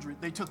them $100.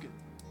 They took it.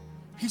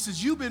 He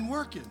says, you've been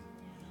working.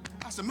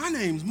 I said, my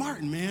name's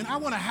Martin, man. I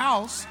want a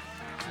house.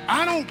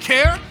 I don't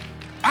care.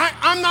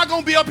 I'm not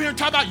going to be up here and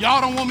talk about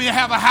y'all don't want me to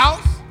have a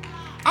house.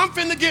 I'm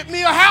finna get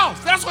me a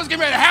house. That's what's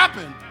getting ready to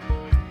happen.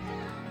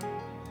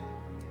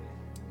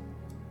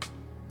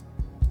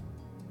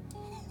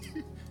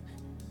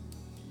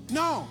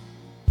 No,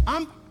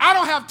 I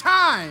don't have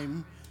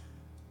time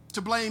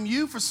to blame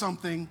you for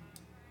something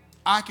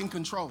I can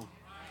control.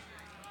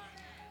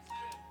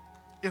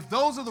 If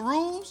those are the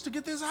rules to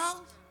get this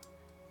house,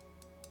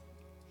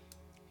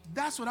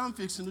 that's what I'm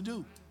fixing to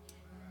do.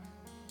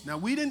 Now,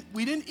 we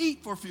didn't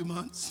eat for a few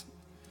months,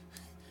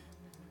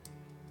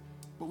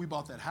 but we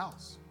bought that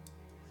house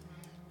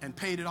and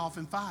paid it off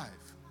in 5.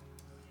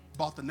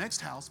 Bought the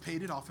next house,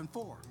 paid it off in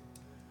 4.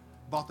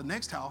 Bought the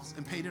next house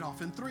and paid it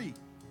off in 3.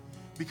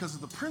 Because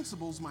of the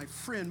principles my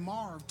friend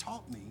Marv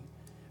taught me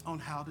on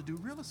how to do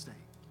real estate.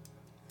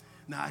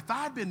 Now, if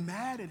I'd been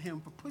mad at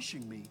him for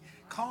pushing me,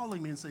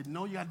 calling me and said,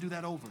 no, you got to do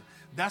that over.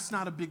 That's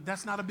not a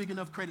big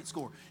enough credit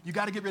score. You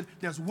got to get rid.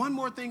 There's one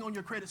more thing on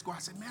your credit score. I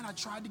said, man, I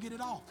tried to get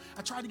it off.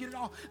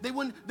 They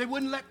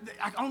wouldn't let,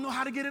 I don't know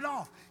how to get it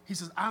off. He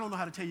says, I don't know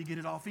how to tell you get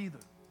it off either.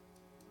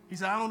 He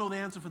said, I don't know the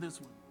answer for this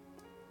one.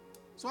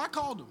 So I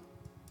called him.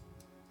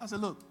 I said,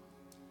 look,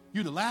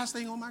 you're the last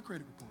thing on my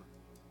credit report.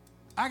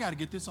 I got to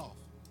get this off.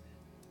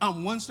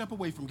 I'm one step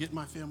away from getting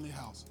my family a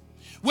house.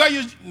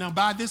 Now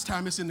by this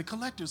time it's in the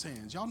collector's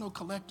hands. Y'all know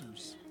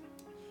collectors.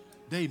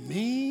 They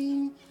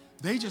mean,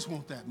 they just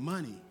want that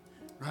money,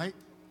 right?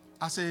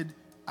 I said,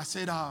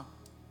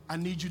 I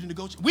need you to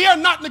negotiate. We are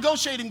not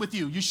negotiating with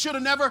you. You should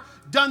have never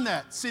done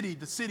that.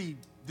 The city,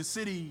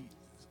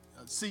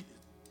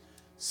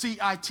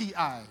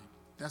 CITI.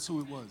 That's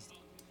who it was.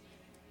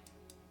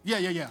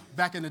 Yeah.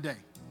 Back in the day.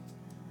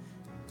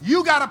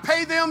 You got to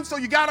pay them, so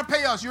you got to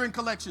pay us. You're in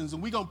collections,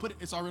 and we're going to put it,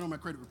 it's already on my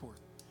credit report.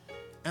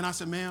 And I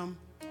said, ma'am,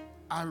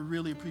 I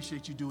really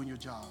appreciate you doing your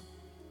job.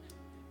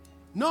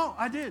 No,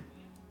 I did.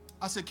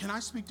 I said, can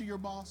I speak to your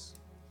boss?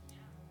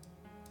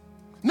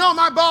 No,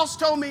 my boss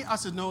told me. I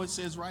said, no, it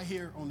says right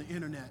here on the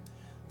internet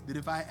that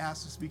if I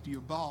ask to speak to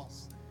your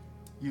boss,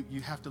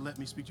 you have to let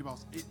me speak to your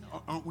boss.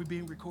 Aren't we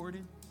being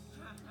recorded?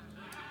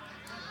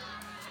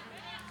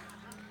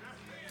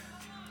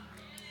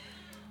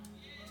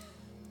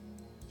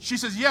 She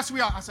says, yes,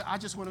 we are. I said, I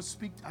just want to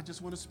speak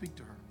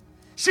to her.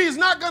 She is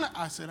not going to.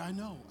 I said, I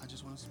know. I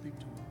just want to speak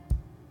to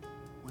her.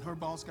 When her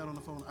boss got on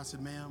the phone, I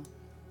said, ma'am,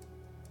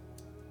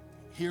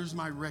 here's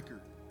my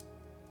record.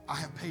 I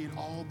have paid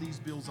all these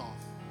bills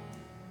off.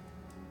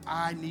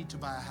 I need to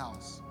buy a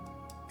house.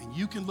 And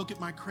you can look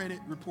at my credit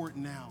report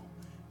now,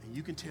 and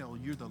you can tell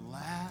you're the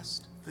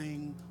last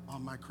thing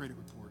on my credit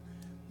report.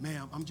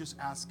 Ma'am, I'm just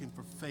asking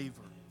for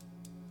favor.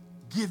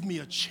 Give me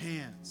a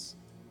chance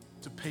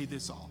to pay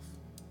this off.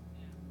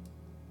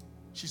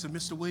 She said,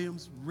 Mr.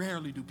 Williams,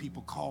 rarely do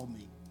people call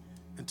me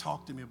and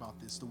talk to me about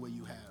this the way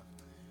you have.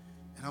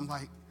 And I'm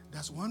like,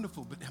 that's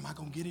wonderful, but am I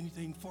going to get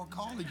anything for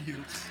calling you?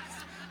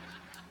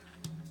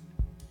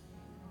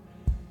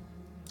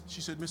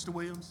 She said, Mr.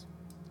 Williams,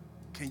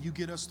 can you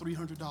get us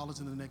 $300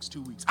 in the next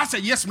 2 weeks? I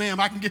said, yes, ma'am,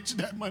 I can get you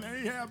that money.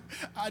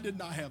 I did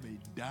not have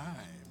a dime.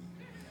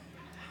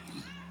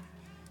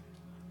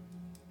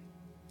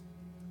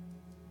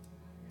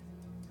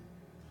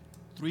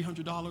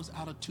 $300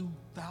 out of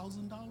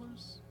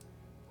 $2,000?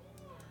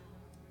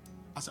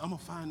 I said, I'm going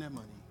to find that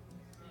money.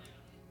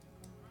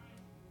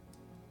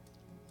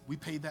 We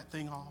paid that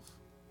thing off,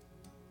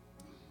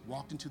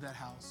 walked into that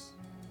house.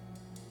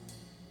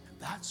 And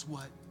that's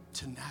what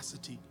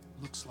tenacity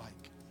looks like.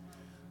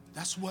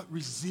 That's what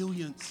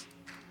resilience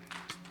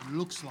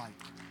looks like.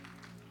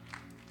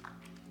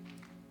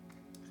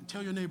 And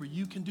tell your neighbor,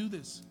 you can do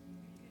this.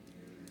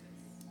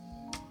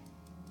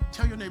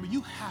 Tell your neighbor,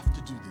 you have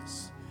to do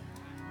this.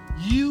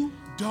 You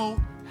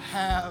don't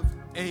have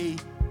a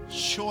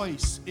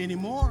choice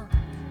anymore.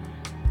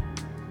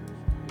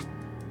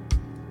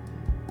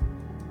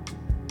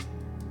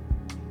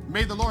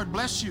 May the Lord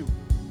bless you.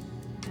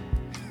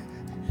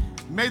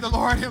 May the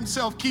Lord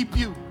himself keep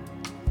you.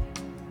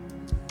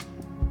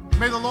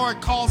 May the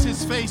Lord cause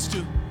his face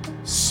to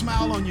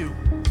smile on you.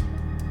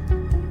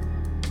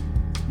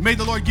 May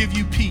the Lord give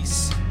you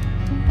peace.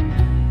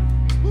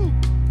 Woo.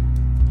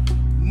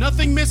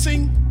 Nothing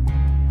missing,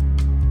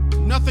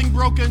 nothing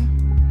broken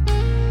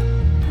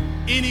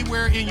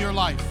anywhere in your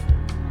life.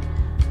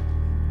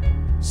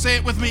 Say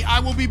it with me. I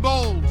will be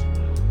bold.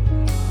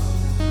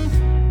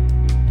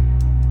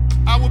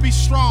 I will be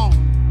strong.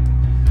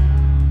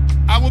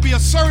 I will be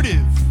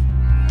assertive,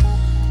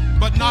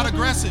 but not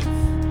aggressive.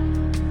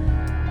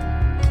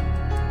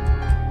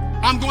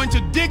 I'm going to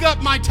dig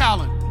up my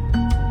talent.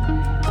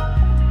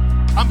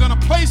 I'm going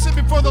to place it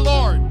before the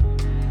Lord.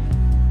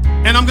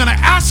 And I'm going to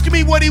ask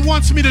me what he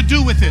wants me to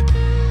do with it.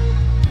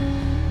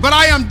 But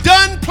I am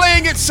done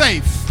playing it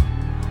safe.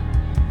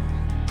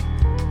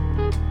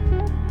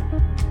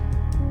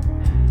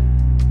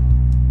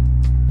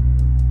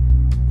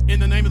 In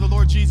the name of the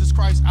Lord Jesus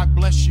Christ, I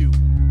bless you.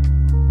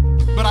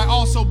 But I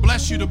also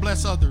bless you to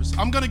bless others.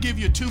 I'm going to give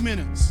you 2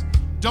 minutes.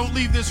 Don't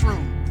leave this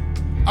room.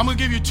 I'm going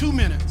to give you 2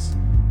 minutes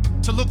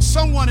to look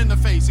someone in the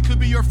face. It could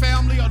be your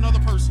family or another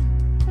person.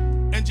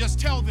 And just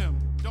tell them,